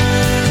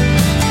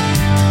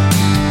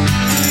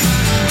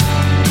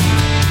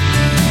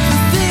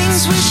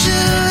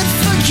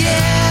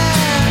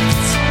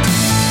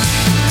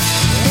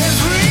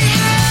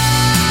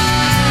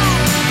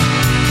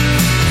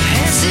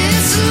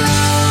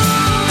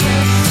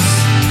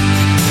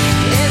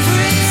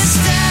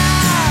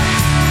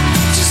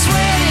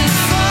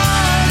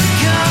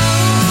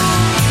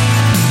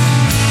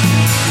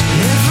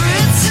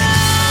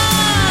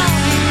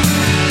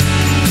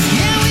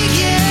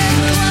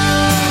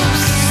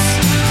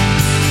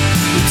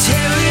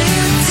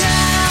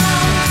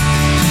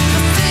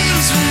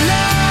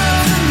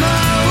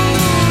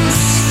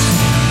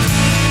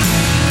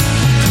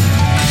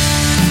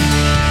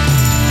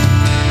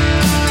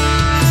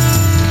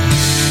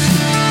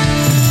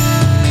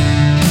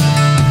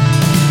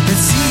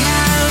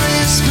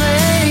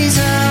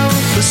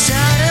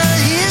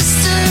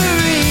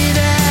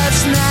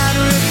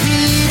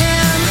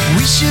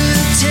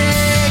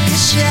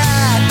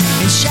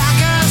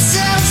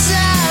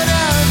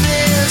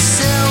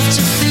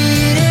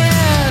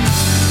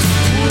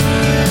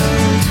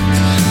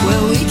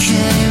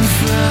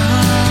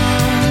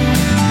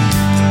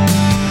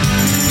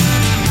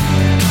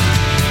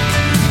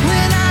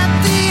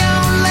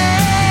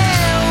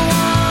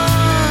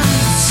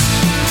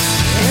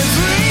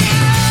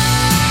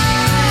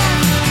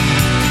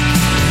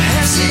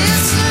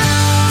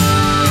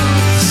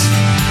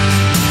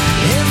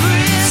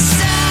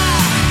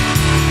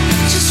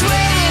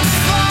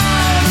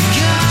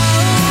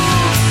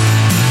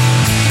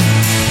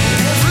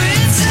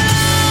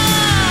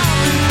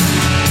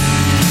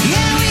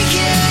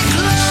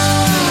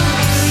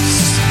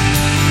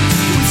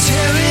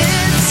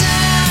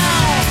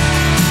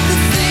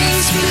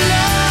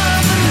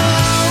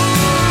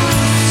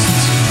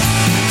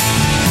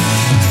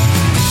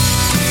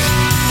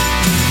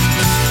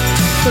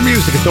The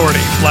Music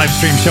Authority, live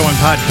stream show and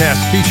podcast.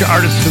 Feature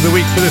artists of the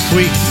week for this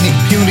week, Nick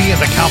Puny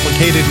and the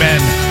Complicated Men.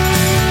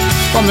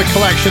 From the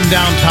collection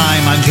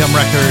Downtime on Gem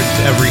Records,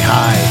 Every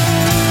High.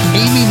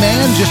 Amy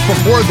Mann, just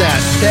before that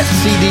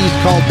CD's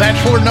called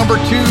Bachelor Number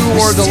 2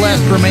 or The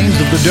Last Remains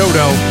of the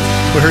Dodo.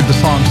 We heard the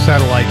song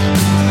Satellite.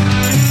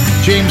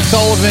 James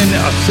Sullivan,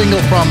 a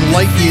single from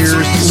Light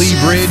Years, Lee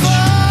Bridge.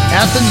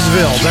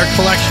 Athensville, their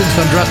collection's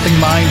Undressing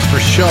Minds for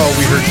Show.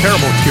 We heard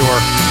Terrible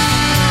Cure.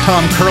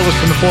 Tom Curlis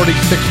and the 46%.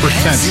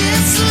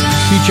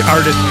 Feature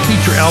artist,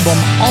 feature album,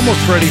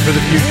 Almost Ready for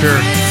the Future,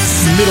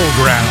 Middle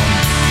Ground.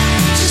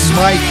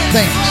 My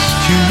thanks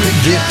to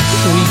this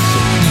week's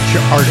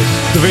feature artist,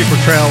 The Vapor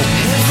Trail,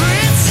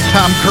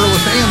 Tom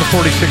Curlis and the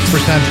 46%,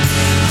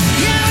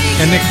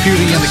 and Nick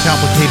Puny and the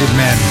Complicated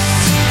Men.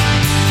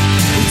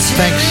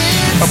 Thanks,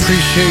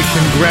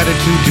 appreciation,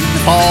 gratitude to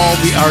all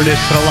the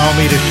artists that allow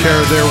me to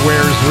share their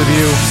wares with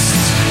you.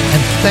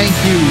 And thank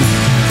you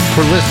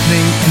for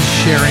listening and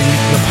sharing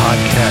the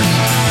podcast.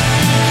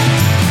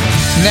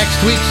 Next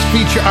week's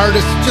feature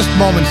artist, just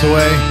moments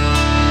away.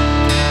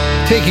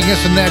 Taking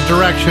us in that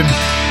direction,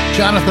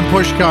 Jonathan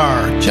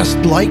Pushkar,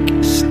 Just Like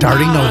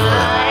Starting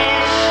Over.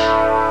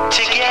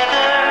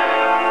 Together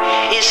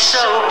is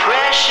so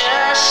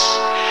precious.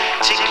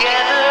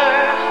 Together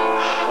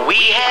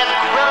we have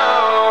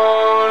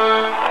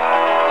grown.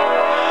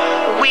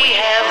 We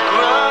have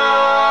grown.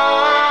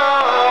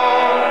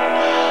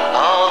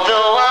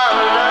 Although our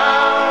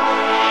love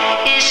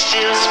is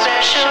still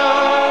special,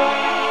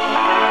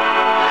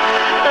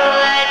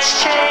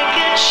 let's take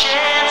a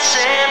chance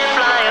and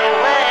fly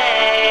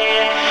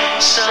away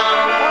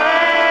somewhere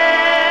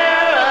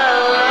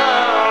alone.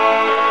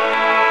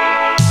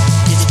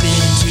 It's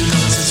been too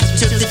long since we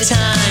took the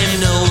time.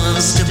 No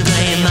one's to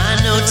blame. I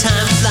know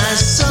time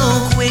flies so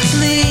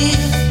quickly.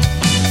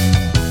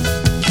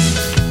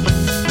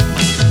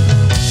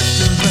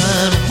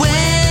 But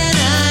when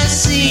I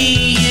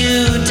see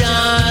you,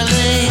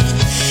 darling,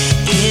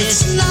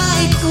 it's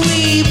like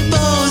we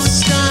both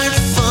start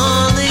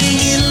falling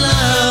in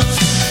love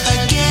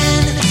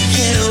again.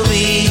 It'll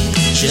be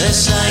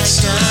just like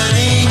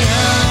starting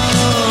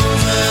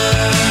over.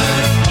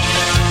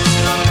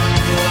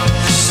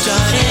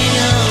 Starting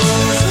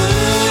over.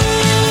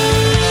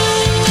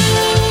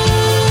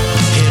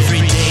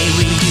 Every day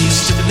we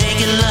used to make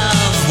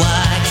love.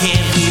 Why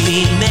can't we be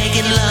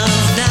making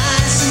love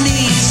nice and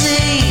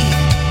easy?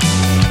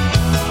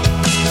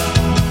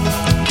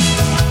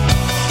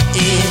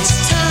 It's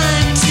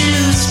time to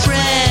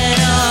spread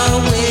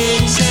our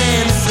wings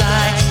and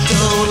fly.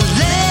 Don't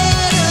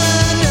let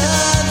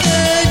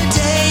another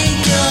day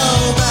go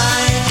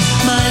by.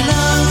 My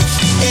love,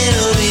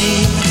 it'll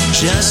be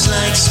just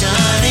like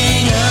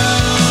starting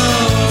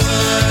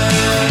over.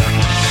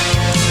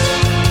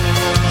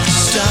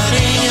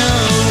 Starting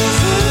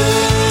over.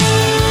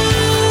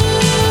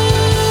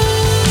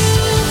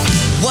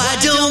 Why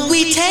don't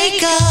we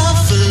take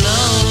off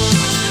alone?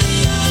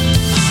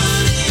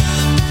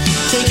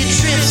 Take a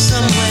trip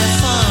somewhere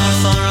far,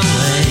 far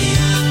away.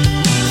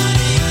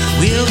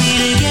 We'll be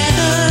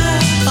together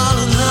all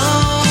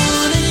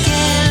alone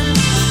again,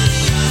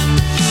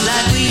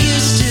 like we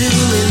used to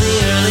in the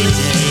early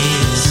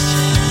days.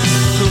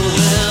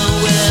 Well,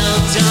 well,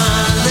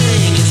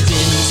 darling, it's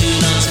been too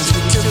long since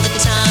we took the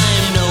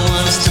time. No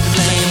one's to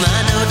blame. I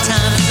know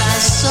time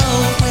flies so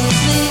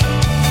quickly.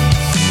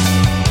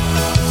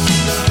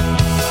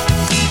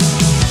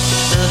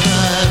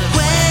 But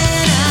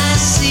when I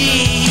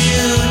see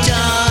you,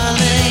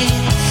 darling,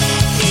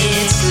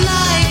 it's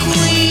like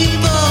we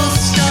both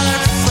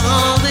start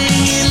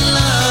falling in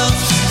love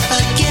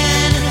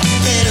again.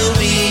 It'll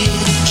be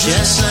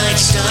just like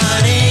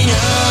starting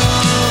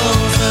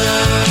over.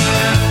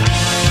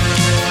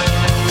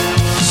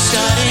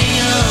 Starting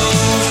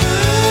over.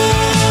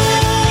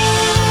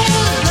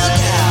 Look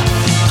out,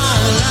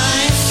 our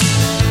life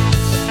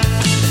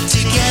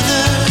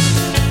together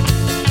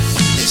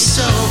is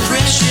so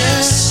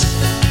precious.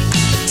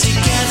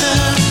 Together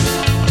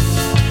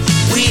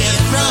we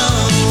have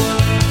grown.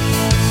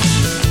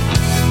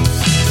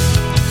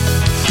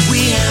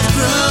 We have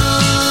grown.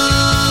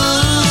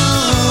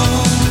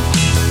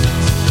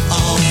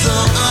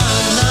 Although our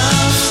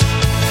love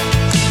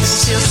is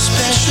still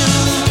special,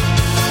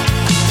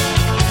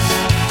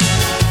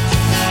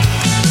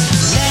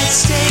 let's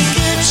take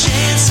a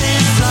chance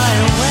and fly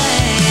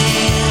away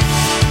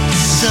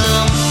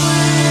somewhere.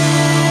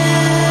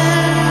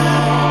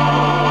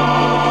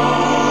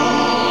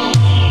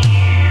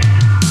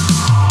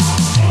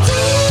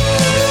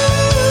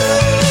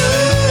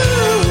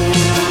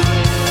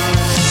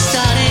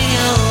 Starting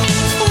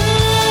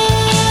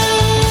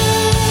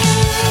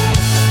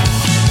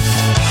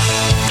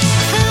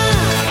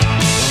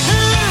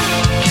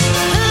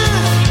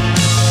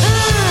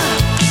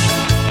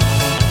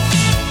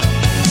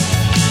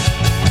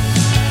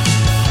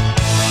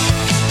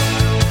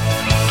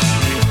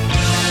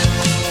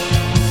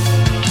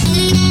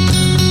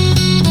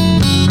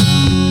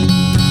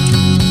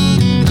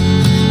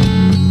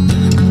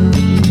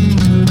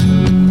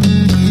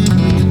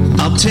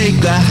I'll take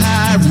the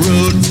high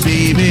road,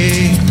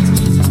 baby.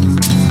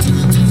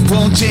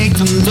 Won't take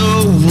the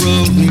low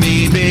road,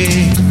 maybe.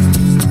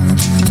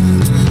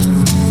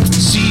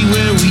 See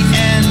where we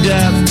end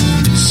up,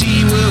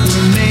 see what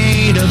we're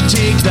made of.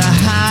 Take the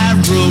high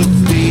road,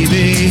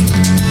 baby.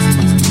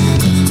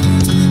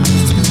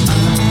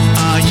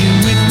 Are you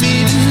with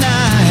me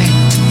tonight?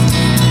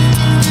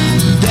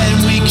 Then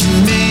we can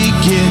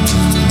make it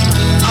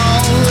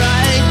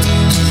alright.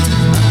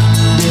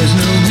 There's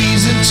no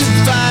reason to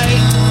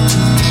fight.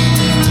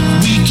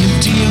 We can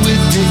deal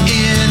with it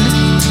in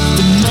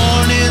the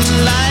morning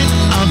light.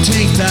 I'll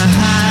take the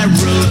high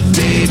road,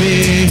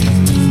 baby.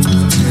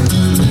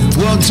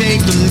 We'll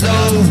take the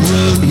low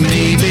road,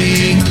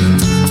 maybe.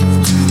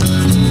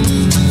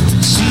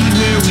 See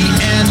where we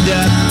end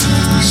up,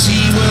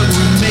 see what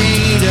we're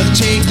made of.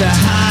 Take the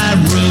high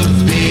road,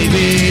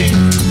 baby.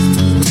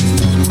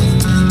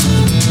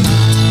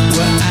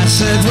 What I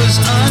said was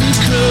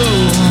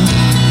uncool.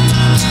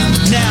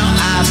 Now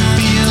I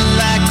feel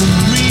like a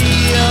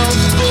real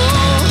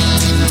fool.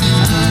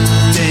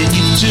 Then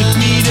you took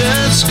me to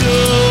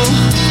school.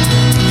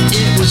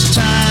 It was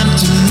time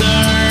to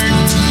learn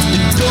the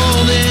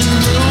golden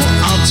rule.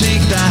 I'll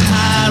take the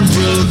high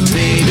road,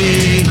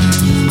 baby.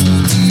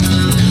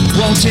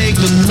 Won't take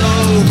the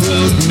low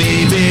road,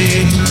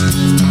 maybe.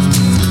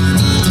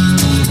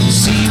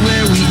 See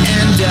where we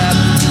end up,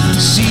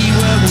 see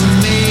what we're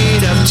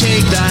made of.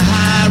 Take the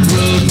high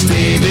road,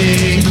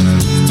 baby.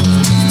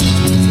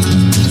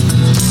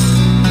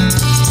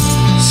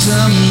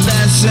 Some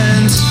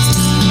lessons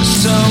are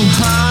so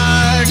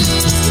hard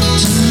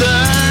to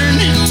learn.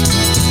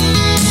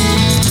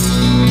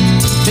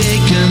 They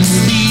can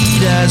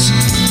lead us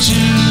to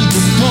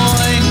the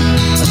point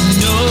of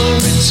no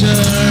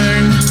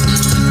return.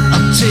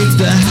 I'll take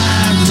the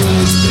high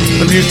road, baby.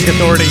 The Music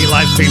Authority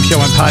live stream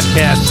show and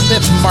podcast.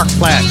 That's Mark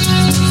Platt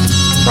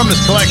from his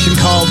collection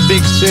called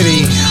Big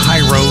City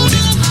High Road.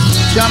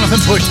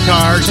 Jonathan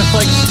Pushkar, just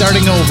like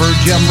Starting Over,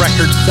 Gem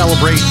Records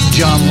celebrate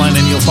John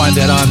Lennon. You'll find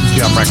that on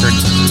Gem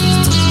Records.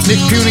 Nick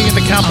Puny and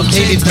the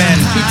Complicated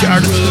Men, feature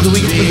artist of the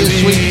week for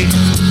this week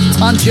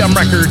on Gem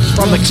Records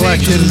from the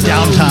collection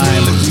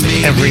Downtime,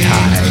 Every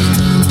High.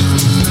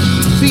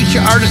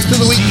 Feature artist of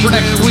the week for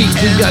next week,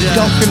 we've got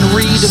Duncan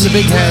Reed and the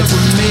Big Heads.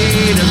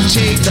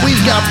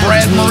 We've got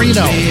Brad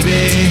Marino.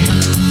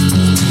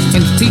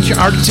 And feature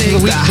artist of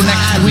the week for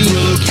next week,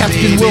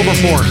 Captain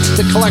Wilberforce.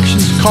 The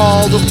collection's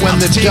called When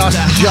the Dust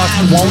Just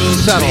Won't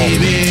Settle.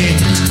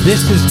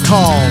 This is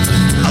called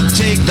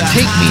Take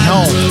Me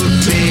Home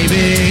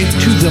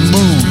to the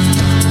Moon.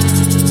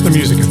 The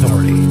Music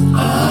Authority.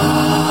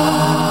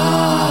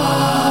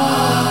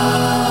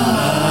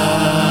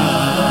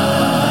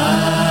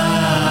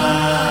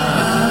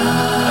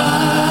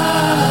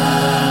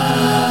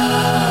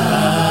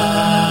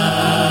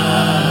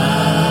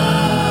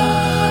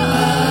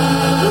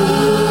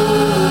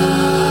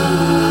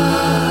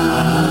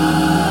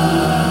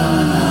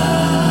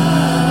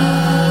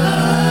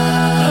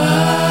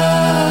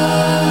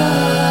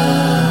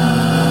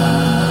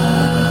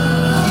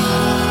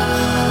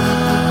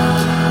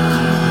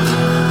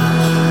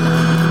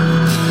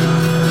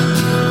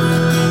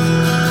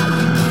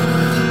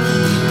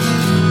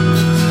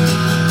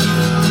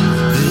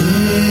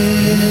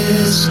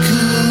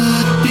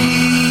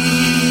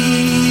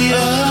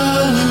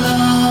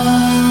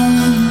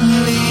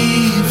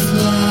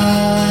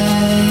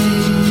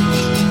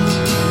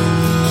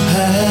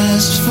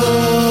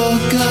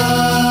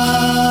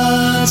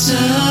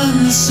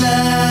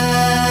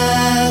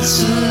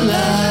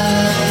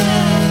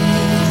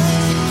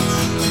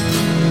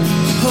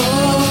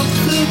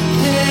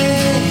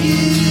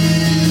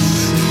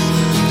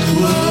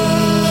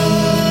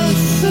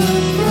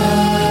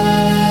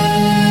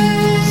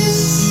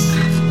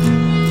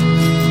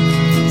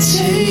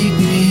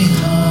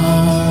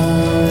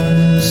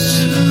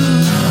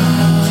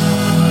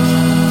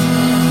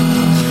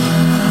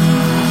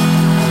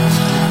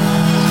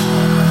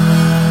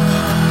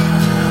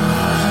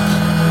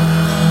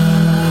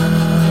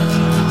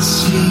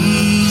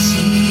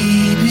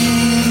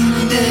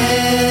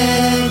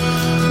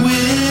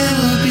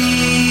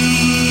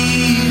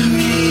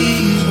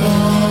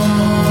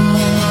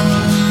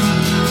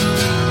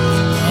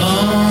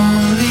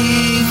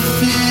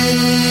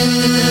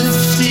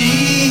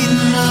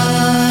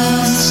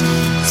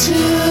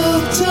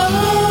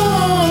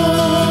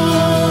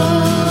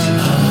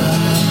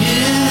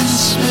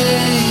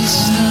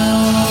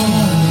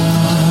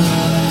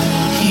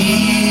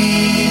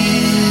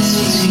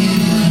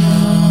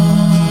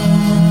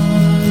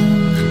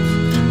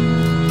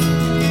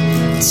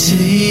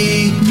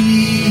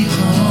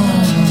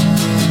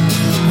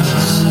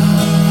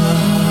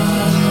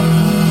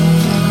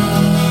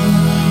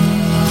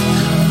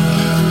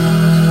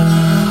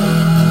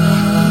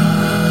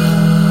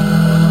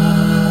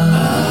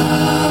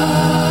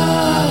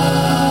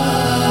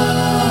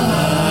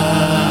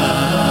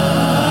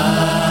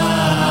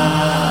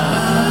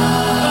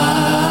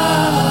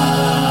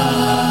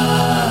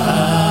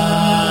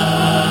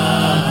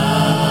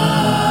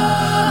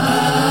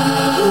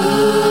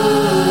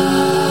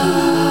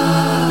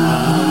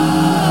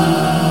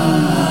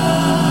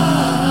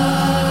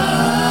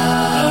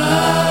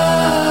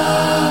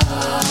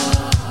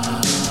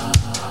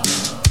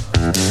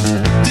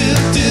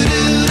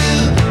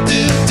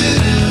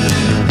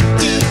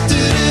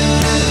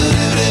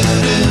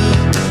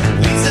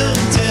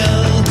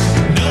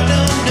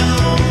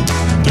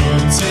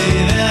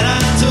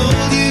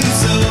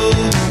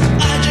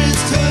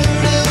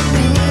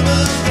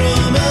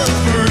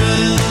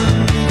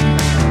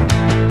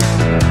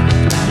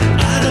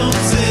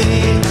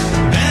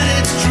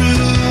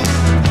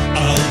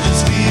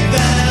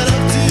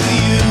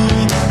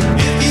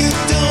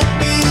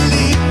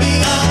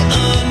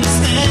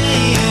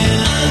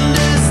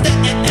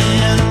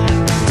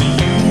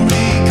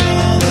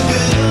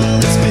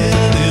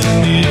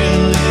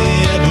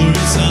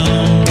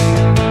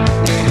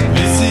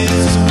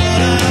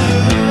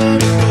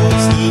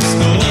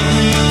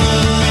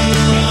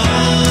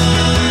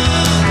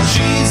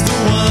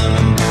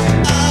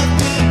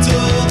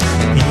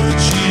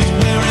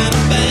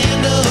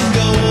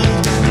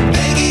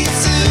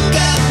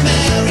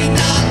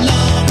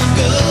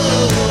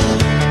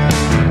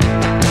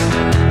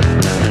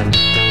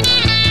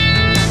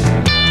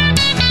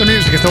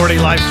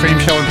 Authority live stream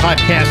show and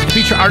podcast.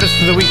 Feature artist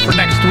of the week for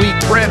next week,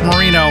 Brad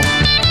Marino.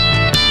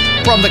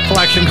 From the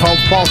collection called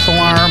False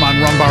Alarm on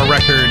Rumbar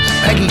Records,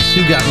 Peggy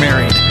Sue Got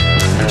Married.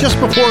 Just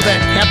before that,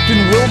 Captain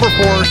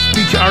Wilberforce.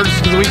 Feature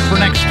artist of the week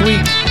for next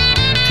week,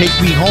 Take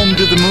Me Home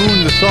to the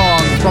Moon, the song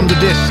from the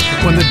disc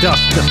When the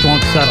Dust Just Won't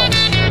Settle.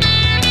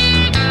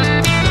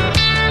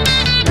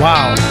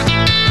 Wow.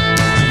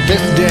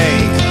 This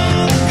day,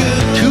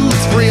 2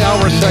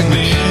 3-hour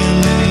segments.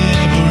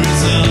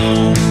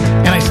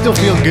 And I still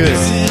feel good.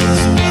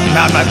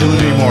 No, I'm not doing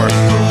it anymore.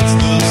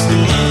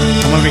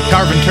 I'm going to be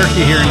carving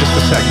turkey here in just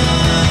a second.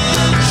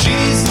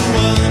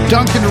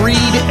 Duncan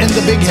Reed and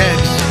the Big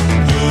Heads.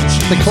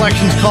 The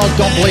collection's called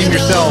Don't Blame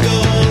Yourself.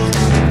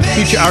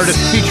 Feature artist,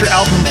 feature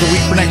album of the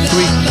week for next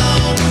week.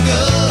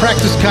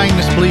 Practice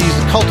kindness, please.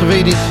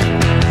 Cultivate it.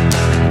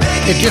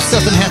 It just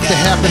doesn't have to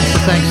happen for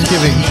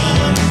Thanksgiving.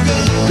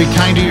 Be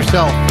kind to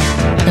yourself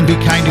and be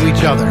kind to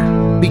each other.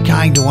 Be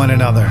kind to one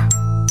another.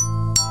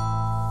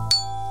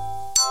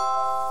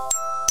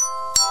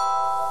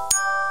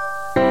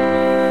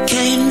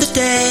 Came the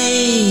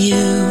day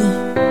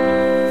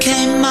you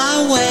came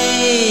my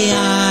way,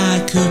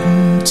 I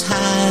couldn't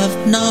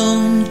have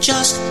known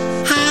just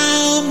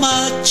how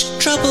much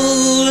trouble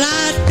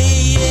I'd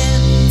be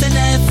in. Then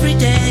every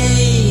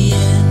day,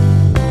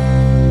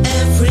 in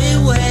every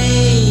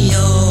way,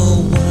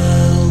 your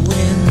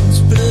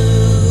whirlwinds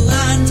blew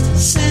and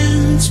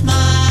sent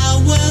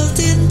my world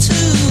into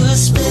a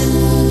spin.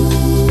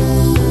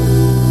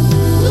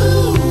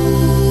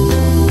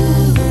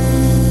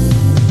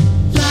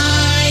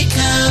 Like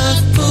a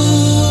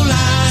fool,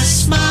 I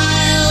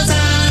smiled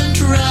and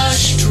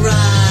rushed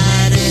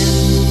right in.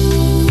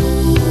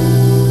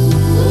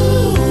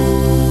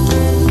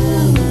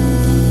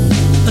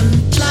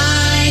 And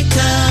like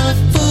a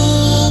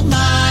fool,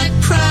 my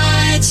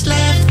pride's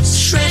left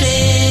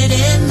shredded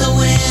in the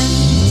wind.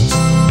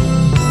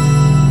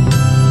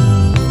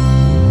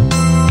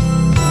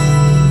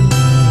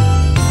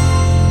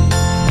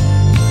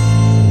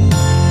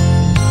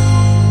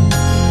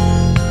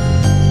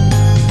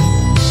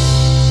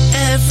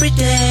 Every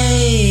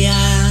day I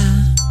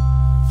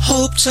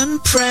hoped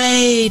and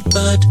prayed,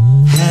 but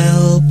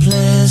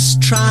helpless,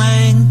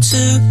 trying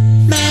to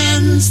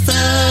mend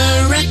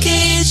the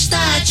wreckage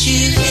that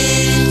you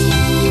hid.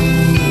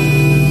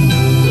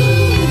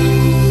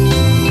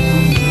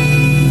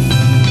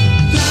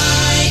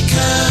 Like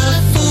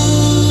a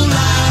fool,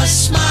 I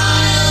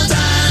smiled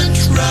and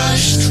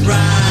rushed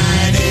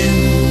right in.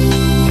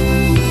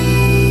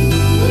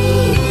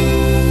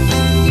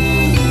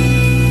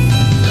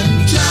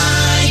 And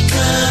like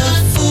a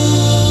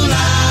fool,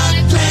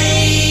 I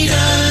played a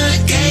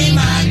game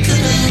I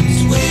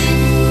couldn't win.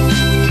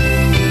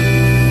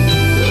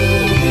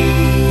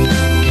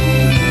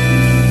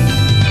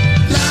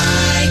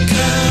 Like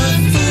a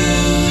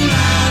fool,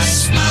 I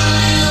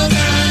smiled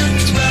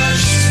and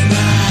rushed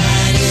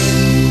right in.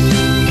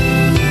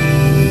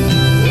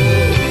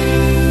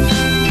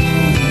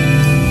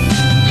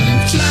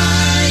 And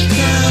like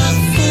a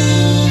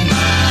fool,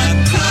 my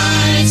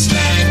pride's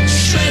left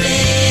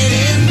shredded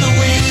in the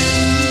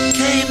wind.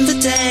 Came the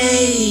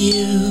day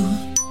you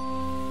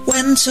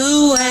went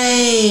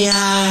away,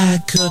 I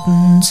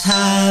couldn't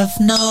have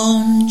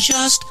known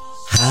just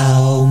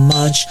how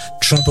much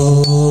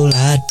trouble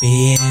I'd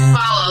be in.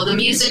 Follow the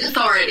Music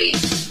Authority.